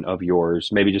version of yours,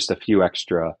 maybe just a few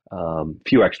extra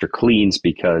cleans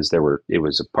because it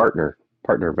was a partner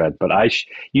partner event. But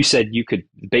you said you could,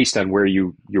 based on where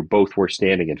you both were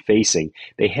standing and facing,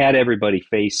 they had everybody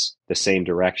face the same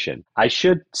direction. I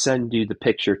should send you the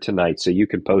picture tonight so you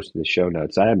can post in the show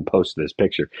notes. I haven't posted this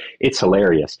picture. It's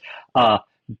hilarious.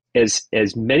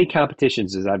 As many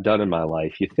competitions as I've done in my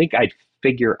life, you think I'd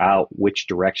figure out which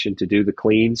direction to do the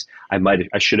cleans. I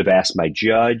should have asked my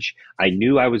judge. I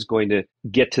knew I was going to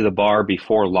get to the bar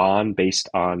before Lon based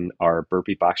on our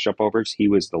burpee box jump overs. He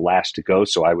was the last to go,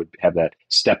 so I would have that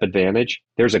step advantage.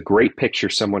 There's a great picture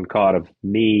someone caught of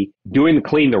me doing the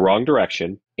clean the wrong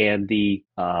direction, and the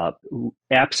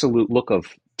absolute look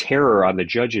of terror on the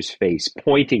judge's face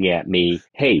pointing at me,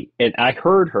 hey, and I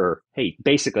heard her, hey,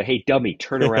 basically, hey, dummy,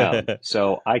 turn around.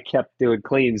 So I kept doing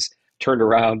cleans, turned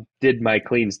around, did my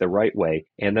cleans the right way.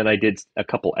 And then I did a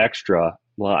couple extra.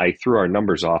 Well, I threw our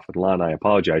numbers off, and Lon, I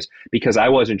apologize, because I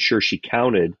wasn't sure she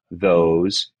counted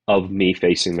those of me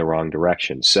facing the wrong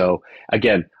direction. So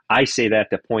again, I say that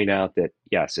to point out that,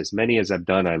 yes, as many as I've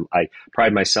done, I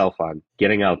pride myself on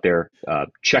getting out there,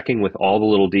 checking with all the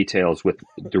little details with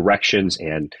directions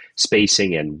and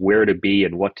spacing and where to be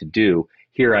and what to do.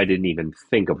 Here, I didn't even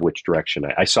think of which direction.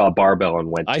 I saw a barbell and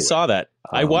went to it. I saw that.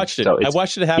 I watched it. So I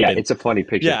watched it happen. Yeah, it's a funny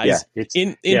picture. Yeah, it's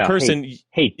in yeah, person,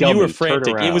 hey, dummy, you were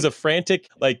frantic. turn It was around. a frantic,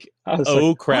 like,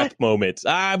 like, crap what? moment.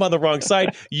 I'm on the wrong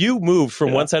side. You moved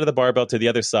from one side of the barbell to the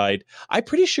other side. I'm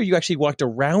pretty sure you actually walked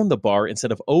around the bar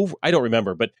instead of over. I don't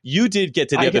remember, but you did get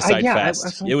to the other side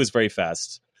fast. It was very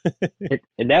fast.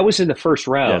 And that was in the first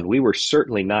round. Yeah. We were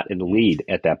certainly not in the lead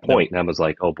at that point. No. And I was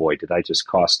like, oh boy, did I just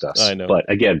cost us? I know. But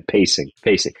again, pacing.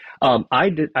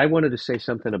 I wanted to say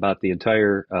something about the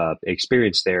entire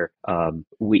experience there.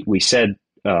 We said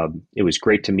it was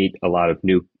great to meet a lot of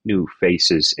new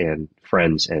faces and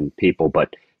friends and people,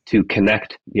 but to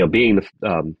connect, being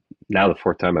now the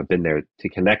fourth time I've been there, to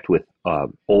connect with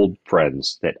old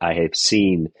friends that I have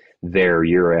seen there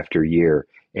year after year,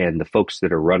 and the folks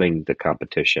that are running the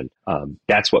competition,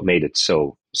 that's what made it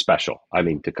so special. I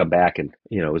mean, to come back and,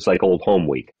 it was like old home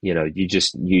week. You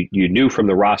knew from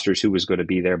the rosters who was going to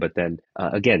be there, but then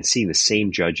again, seeing the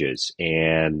same judges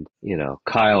and,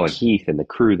 Kyle and Heath and the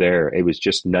crew there, it was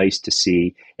just nice to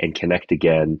see and connect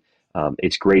again.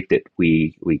 It's great that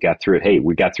we got through it. Hey,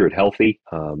 we got through it healthy.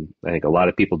 I think a lot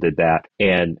of people did that.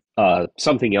 And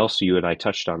something else you and I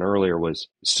touched on earlier was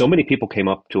so many people came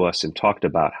up to us and talked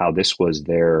about how this was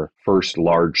their first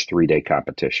large 3-day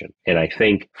competition. And I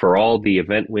think for all the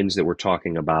event wins that we're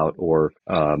talking about, or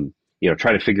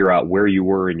trying to figure out where you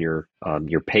were in your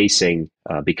pacing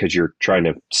because you're trying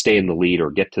to stay in the lead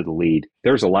or get to the lead.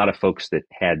 There's a lot of folks that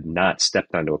had not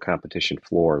stepped onto a competition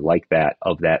floor like that,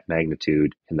 of that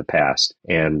magnitude, in the past.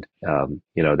 And,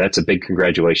 that's a big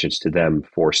congratulations to them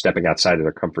for stepping outside of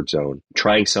their comfort zone,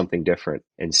 trying something different,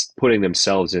 and putting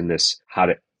themselves in this how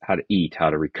to eat, how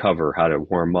to recover, how to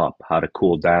warm up, how to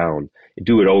cool down,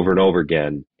 do it over and over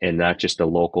again, and not just a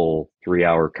local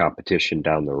 3-hour competition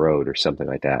down the road or something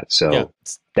like that. So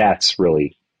that's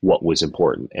really what was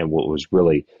important and what was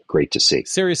really great to see.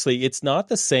 Seriously, it's not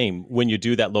the same when you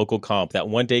do that local comp, that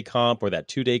 1-day comp or that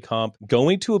 2-day comp.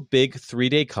 Going to a big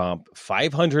 3-day comp,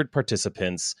 500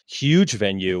 participants, huge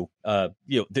venue,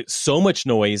 there's so much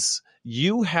noise.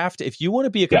 You have to, if you want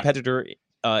to be a competitor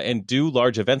and do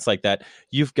large events like that,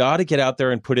 you've got to get out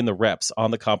there and put in the reps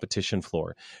on the competition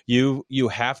floor. You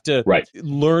have to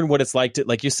learn what it's like to,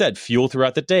 like you said, fuel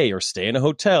throughout the day or stay in a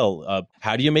hotel.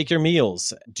 How do you make your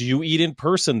meals? Do you eat in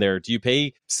person there? Do you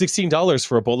pay $16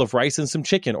 for a bowl of rice and some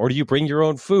chicken, or do you bring your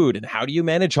own food? And how do you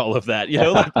manage all of that?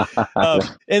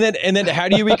 And then how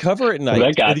do you recover at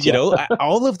night?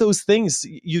 All of those things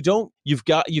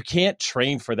you can't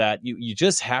train for that. You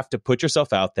just have to put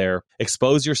yourself out there,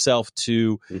 expose yourself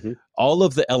to all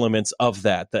of the elements of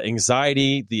that, the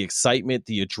anxiety, the excitement,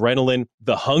 the adrenaline,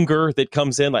 the hunger that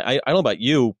comes in. Like, I don't know about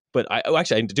you, but I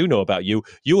do know about you.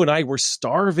 You and I were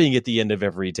starving at the end of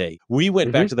every day. We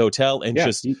went back to the hotel and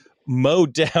just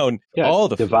mowed down all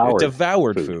the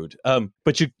devoured food.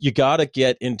 But you got to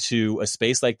get into a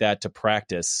space like that to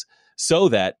practice, so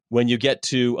that when you get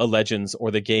to a Legends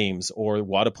or the Games or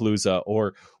Wadapalooza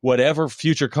or whatever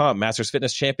future comp, Masters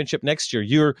Fitness Championship next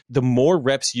year, the more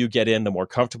reps you get in, the more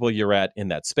comfortable you're at in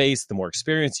that space, the more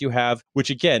experience you have,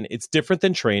 which again, it's different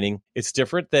than training. It's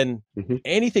different than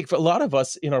anything. For a lot of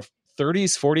us in our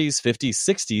 30s, 40s, 50s,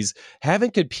 60s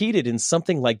haven't competed in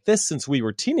something like this since we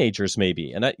were teenagers,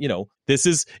 maybe. And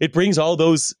it brings all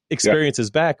those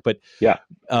experiences back. But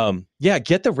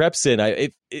get the reps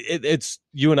in. It's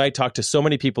you and I talked to so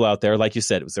many people out there. Like you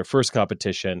said, it was their first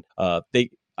competition. I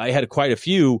had quite a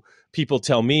few people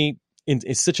tell me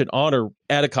it's such an honor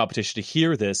at a competition to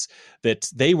hear this, that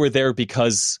they were there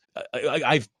because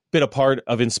I've been a part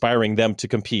of inspiring them to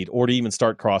compete or to even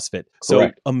start CrossFit.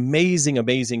 Correct. So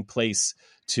amazing place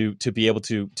to be able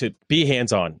to be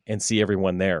hands-on and see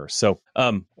everyone there. So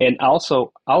and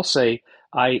also I'll say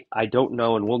I don't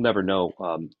know, and we'll never know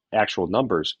actual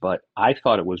numbers, but I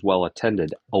thought it was well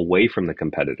attended away from the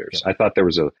competitors. Yep. I thought there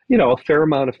was a fair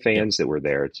amount of fans Yep. that were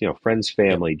there. It's friends,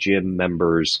 family, gym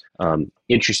members,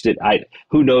 interested.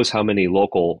 Who knows how many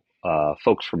local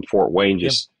folks from Fort Wayne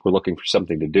just were looking for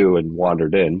something to do and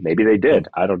wandered in. Maybe they did.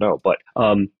 I don't know. But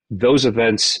those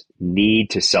events need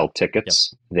to sell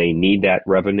tickets. They need that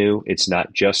revenue. It's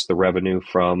not just the revenue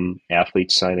from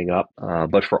athletes signing up,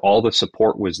 but for all the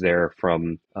support was there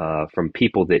from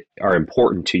people that are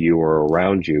important to you or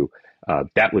around you.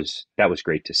 That was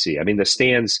great to see. I mean, the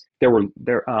stands,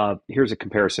 here's a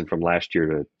comparison from last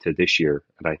year to this year.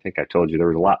 And I think I told you there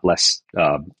was a lot less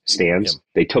stands.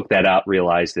 They took that out,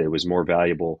 realized that it was more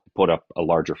valuable to put up a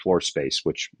larger floor space,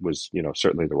 which was,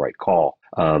 certainly the right call.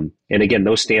 And again,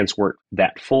 those stands weren't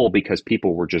that full because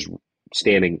people were just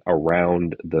standing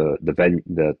around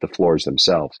the floors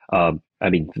themselves. I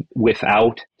mean,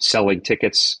 without selling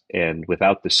tickets and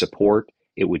without the support,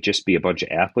 it would just be a bunch of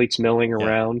athletes milling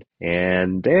around,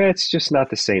 and it's just not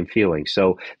the same feeling.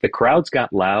 So the crowds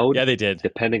got loud. Yeah, they did.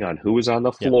 Depending on who was on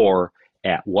the floor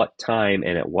at what time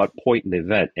and at what point in the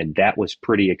event, and that was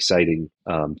pretty exciting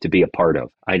to be a part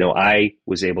of. I know I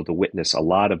was able to witness a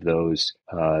lot of those,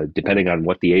 depending on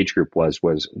what the age group was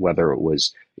whether it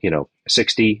was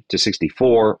 60 to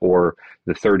 64 or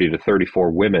the 30 to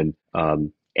 34 women.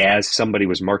 As somebody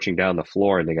was marching down the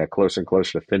floor and they got closer and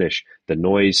closer to finish, the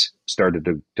noise started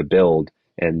to build,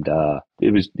 and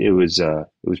it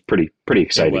was pretty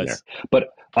exciting there. But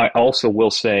I also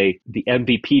will say the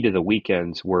MVP to the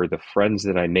weekends were the friends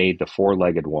that I made, the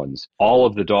four-legged ones. All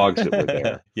of the dogs that were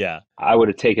there. Yeah, I would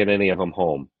have taken any of them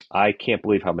home. I can't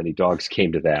believe how many dogs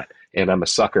came to that, and I'm a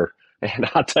sucker. And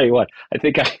I'll tell you what, I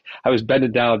think I was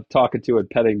bending down, talking to and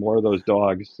petting more of those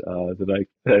dogs than I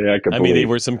could believe. I mean, they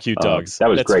were some cute dogs. That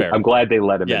was That's great. fair. I'm glad they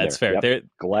let him in there. Yeah, it's fair. Yep.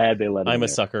 Glad they let him in I'm a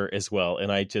there. sucker as well.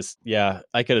 And I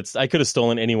could have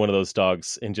stolen any one of those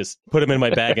dogs and just put them in my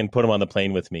bag and put them on the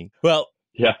plane with me. Well,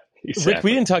 yeah. Exactly. Rick,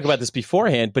 we didn't talk about this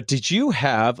beforehand, but did you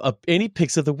have any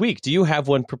picks of the week? Do you have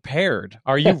one prepared?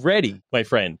 Are you ready, my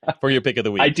friend, for your pick of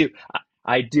the week?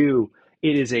 I do.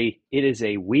 It is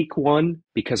a weak one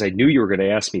because I knew you were going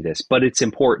to ask me this, but it's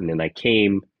important, and I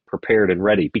came prepared and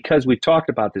ready because we've talked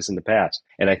about this in the past.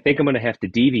 And I think I'm going to have to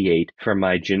deviate from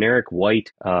my generic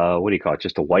white, what do you call it?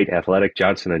 Just a white athletic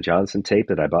Johnson & Johnson tape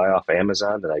that I buy off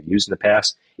Amazon that I've used in the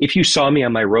past. If you saw me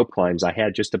on my rope climbs, I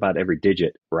had just about every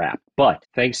digit wrapped. But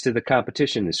thanks to the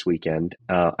competition this weekend,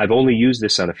 I've only used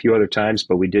this on a few other times,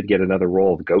 but we did get another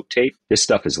roll of goat tape. This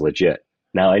stuff is legit.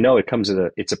 Now, I know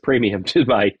it's a premium to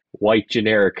my white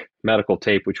generic medical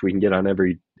tape, which we can get at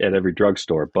every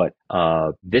drugstore, but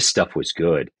this stuff was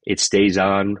good. It stays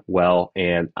on well,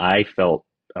 and I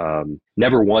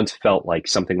never once felt like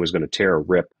something was going to tear or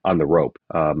rip on the rope.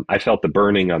 I felt the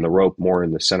burning on the rope more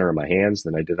in the center of my hands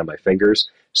than I did on my fingers.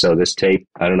 So this tape,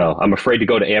 I don't know. I'm afraid to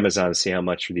go to Amazon and see how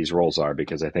much these rolls are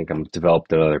because I think I'm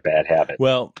developed another bad habit.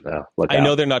 Well, I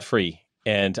know they're not free.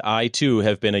 And I, too,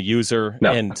 have been a user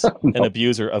and an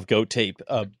abuser of goat tape.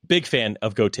 A big fan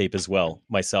of goat tape as well,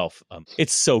 myself.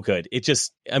 It's so good. It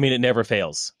never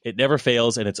fails. It never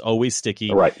fails, and it's always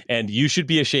sticky. Right. And you should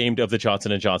be ashamed of the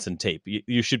Johnson & Johnson tape.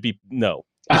 You should be, no.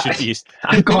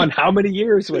 I've gone how many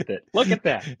years with it? Look at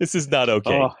that. This is not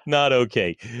okay. Oh. Not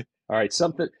okay. All right,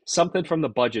 something from the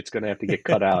budget's going to have to get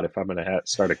cut out if I'm going to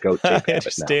start a goat tape. I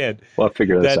understand. Now. We'll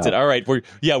figure this out. That's it. All right, we're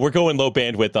going low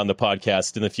bandwidth on the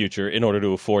podcast in the future in order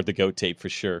to afford the goat tape for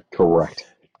sure. Correct.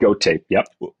 Goat tape. Yep.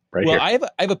 Right well, here.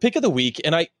 I have a pick of the week,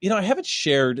 and I haven't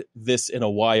shared this in a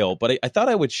while, but I thought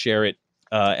I would share it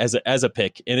as a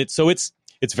pick, and it's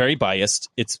very biased.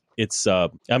 It's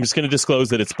I'm just going to disclose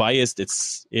that it's biased. It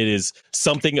is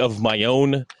something of my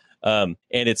own. And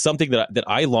it's something that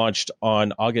I launched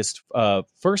on August 1st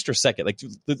or 2nd, like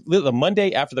the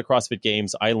Monday after the CrossFit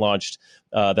Games. I launched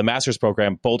the Masters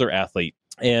program, Boulder Athlete,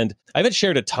 and I haven't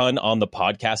shared a ton on the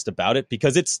podcast about it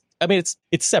because it's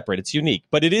separate, it's unique,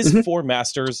 but it is for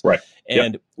Masters, right?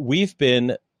 And we've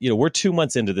been. We're 2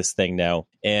 months into this thing now,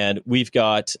 and we've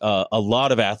got a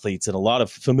lot of athletes and a lot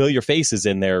of familiar faces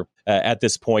in there at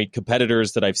this point,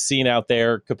 competitors that I've seen out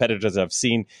there, competitors that I've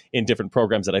seen in different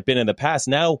programs that I've been in the past.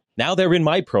 Now they're in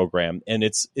my program, and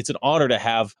it's an honor to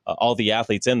have all the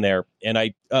athletes in there. And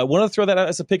I want to throw that out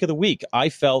as a pick of the week. I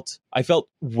felt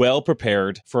well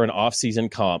prepared for an off-season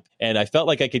comp, and I felt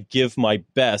like I could give my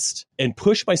best and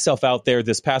push myself out there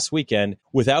this past weekend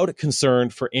without concern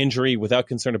for injury, without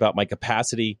concern about my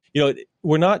capacity.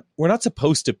 we're not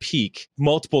supposed to peak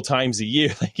multiple times a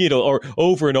year, or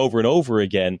over and over and over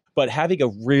again, but having a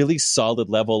really solid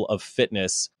level of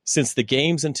fitness since the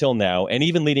games until now, and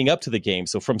even leading up to the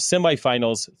games. So from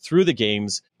semifinals through the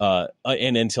games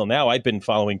and until now, I've been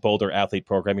following Boulder athlete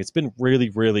programming. It's been really,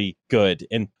 really good.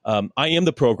 And I am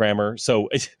the programmer, so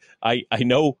I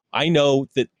know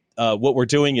that what we're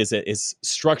doing is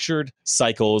structured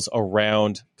cycles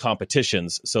around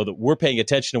competitions so that we're paying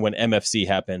attention to when MFC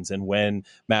happens and when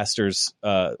Masters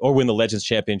or when the Legends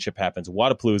Championship happens,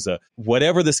 Wodapalooza,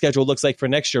 whatever the schedule looks like for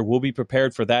next year, we'll be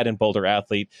prepared for that in Boulder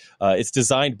Athlete. It's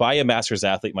designed by a Masters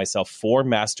athlete, myself, for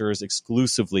Masters,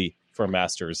 exclusively for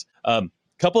Masters.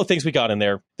 Couple of things we got in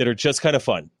there that are just kind of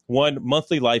fun. One,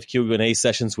 monthly live Q&A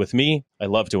sessions with me. I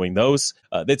love doing those.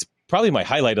 That's probably my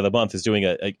highlight of the month, is doing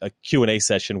a Q&A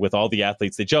session with all the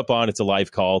athletes. They jump on. It's a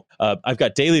live call. I've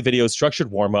got daily videos, structured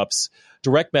warm-ups,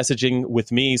 direct messaging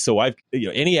with me. So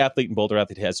any athlete in Boulder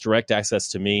Athlete has direct access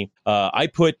to me. I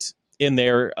put in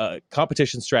there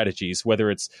competition strategies,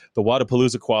 whether it's the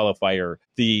Wodapalooza qualifier,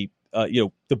 the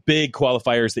big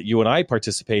qualifiers that you and I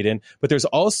participate in, but there's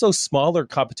also smaller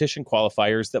competition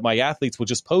qualifiers that my athletes will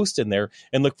just post in there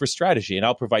and look for strategy, and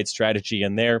I'll provide strategy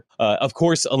in there. Of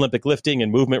course, Olympic lifting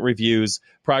and movement reviews,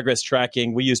 progress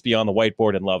tracking. We use Beyond the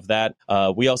Whiteboard and love that.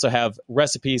 We also have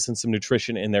recipes and some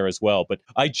nutrition in there as well. But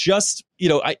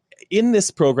in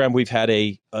this program, we've had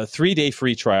a 3-day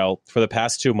free trial for the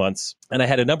past 2 months. And I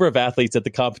had a number of athletes at the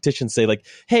competition say like,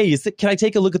 hey, can I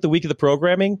take a look at the week of the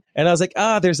programming? And I was like,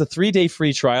 there's a 3-day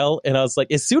free trial. And I was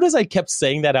like, as soon as I kept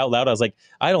saying that out loud, I was like,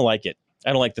 I don't like it.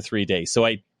 I don't like the 3 days. So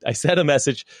I sent a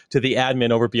message to the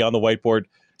admin over Beyond the Whiteboard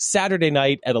Saturday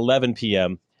night at 11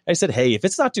 p.m. I said, hey, if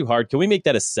it's not too hard, can we make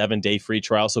that a 7-day free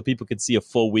trial so people can see a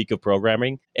full week of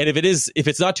programming? And if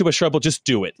it's not too much trouble, just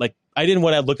do it. Like, I didn't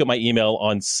want to look at my email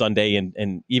on Sunday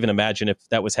and even imagine if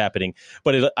that was happening.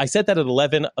 But I said that at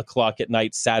 11 o'clock at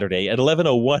night Saturday. At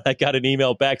 11:01, I got an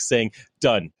email back saying,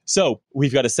 done. So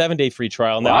we've got a 7-day free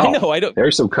trial. Now, wow. I don't.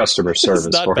 There's some customer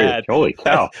service for bad. you. Holy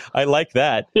cow. I like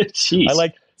that. Jeez. I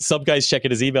like some guys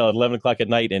checking his email at 11 o'clock at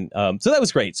night. And so that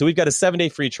was great. So we've got a 7-day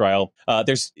free trial.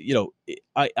 There's,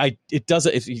 it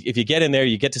doesn't, if you get in there,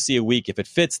 you get to see a week. If it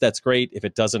fits, that's great. If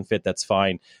it doesn't fit, that's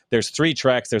fine. There's 3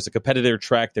 tracks. There's a competitor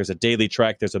track. There's a daily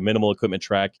track. There's a minimal equipment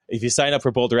track. If you sign up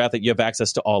for Boulder Athlete, you have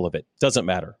access to all of it. Doesn't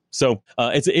matter. So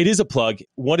it is a plug.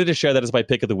 Wanted to share that as my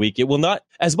pick of the week. It will not,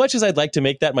 as much as I'd like to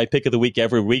make that my pick of the week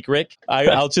every week, Rick, I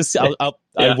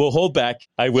will hold back.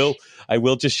 I will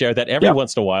just share that every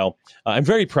once in a while. I'm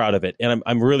very proud of it, and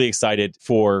I'm really excited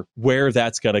for where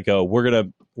that's going to go. We're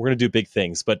gonna do big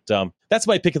things, but that's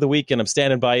my pick of the week, and I'm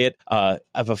standing by it. I'm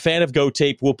a fan of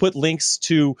GoTape. We'll put links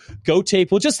to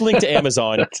GoTape. We'll just link to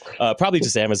Amazon, probably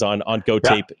just Amazon on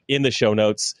GoTape in the show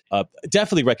notes.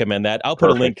 Definitely recommend that. I'll put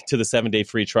a link to the 7-day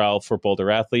free trial for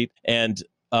Boulder Athlete, and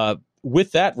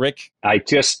with that, Rick, I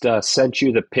just sent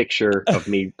you the picture of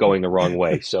me going the wrong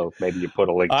way, so maybe you put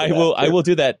a link to I will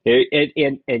do that.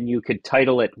 And you could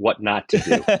title it "What Not to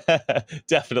Do."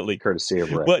 Definitely, courtesy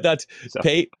of Rick. What not? So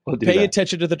pay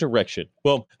attention to the direction.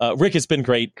 Well, Rick, it's been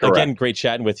great. Correct. Again, great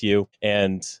chatting with you.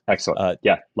 And excellent.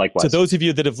 Likewise. To those of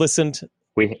you that have listened,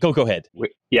 go ahead.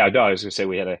 I was going to say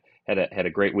we had a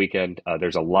great weekend.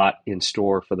 There's a lot in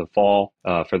store for the fall.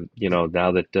 Now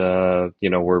that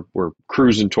we're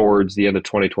cruising towards the end of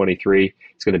 2023,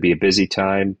 it's going to be a busy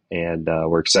time, and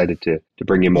we're excited to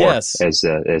bring you more as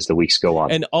the weeks go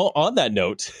on. And on that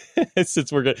note,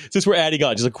 since we're adding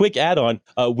on, just a quick add-on,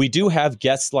 we do have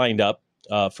guests lined up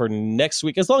for next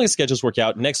week, as long as schedules work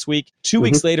out. Next week, 2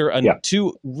 weeks later,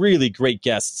 2 really great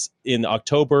guests in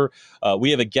October.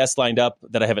 We have a guest lined up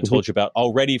that I haven't told you about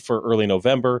already for early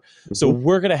November. So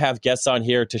we're going to have guests on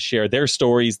here to share their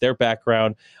stories, their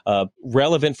background,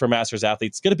 relevant for Masters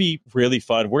athletes. It's going to be really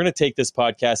fun. We're going to take this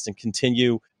podcast and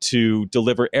continue to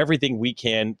deliver everything we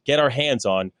can get our hands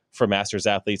on for Masters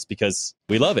athletes, because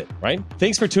we love it, right?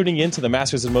 Thanks for tuning in to the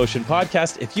Masters in Motion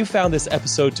podcast. If you found this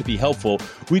episode to be helpful,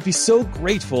 we'd be so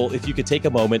grateful if you could take a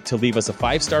moment to leave us a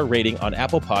 5-star rating on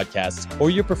Apple Podcasts or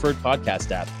your preferred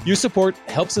podcast app. Your support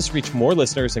helps us reach more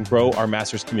listeners and grow our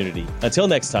Masters community. Until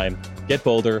next time, get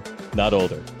bolder, not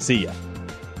older. See ya.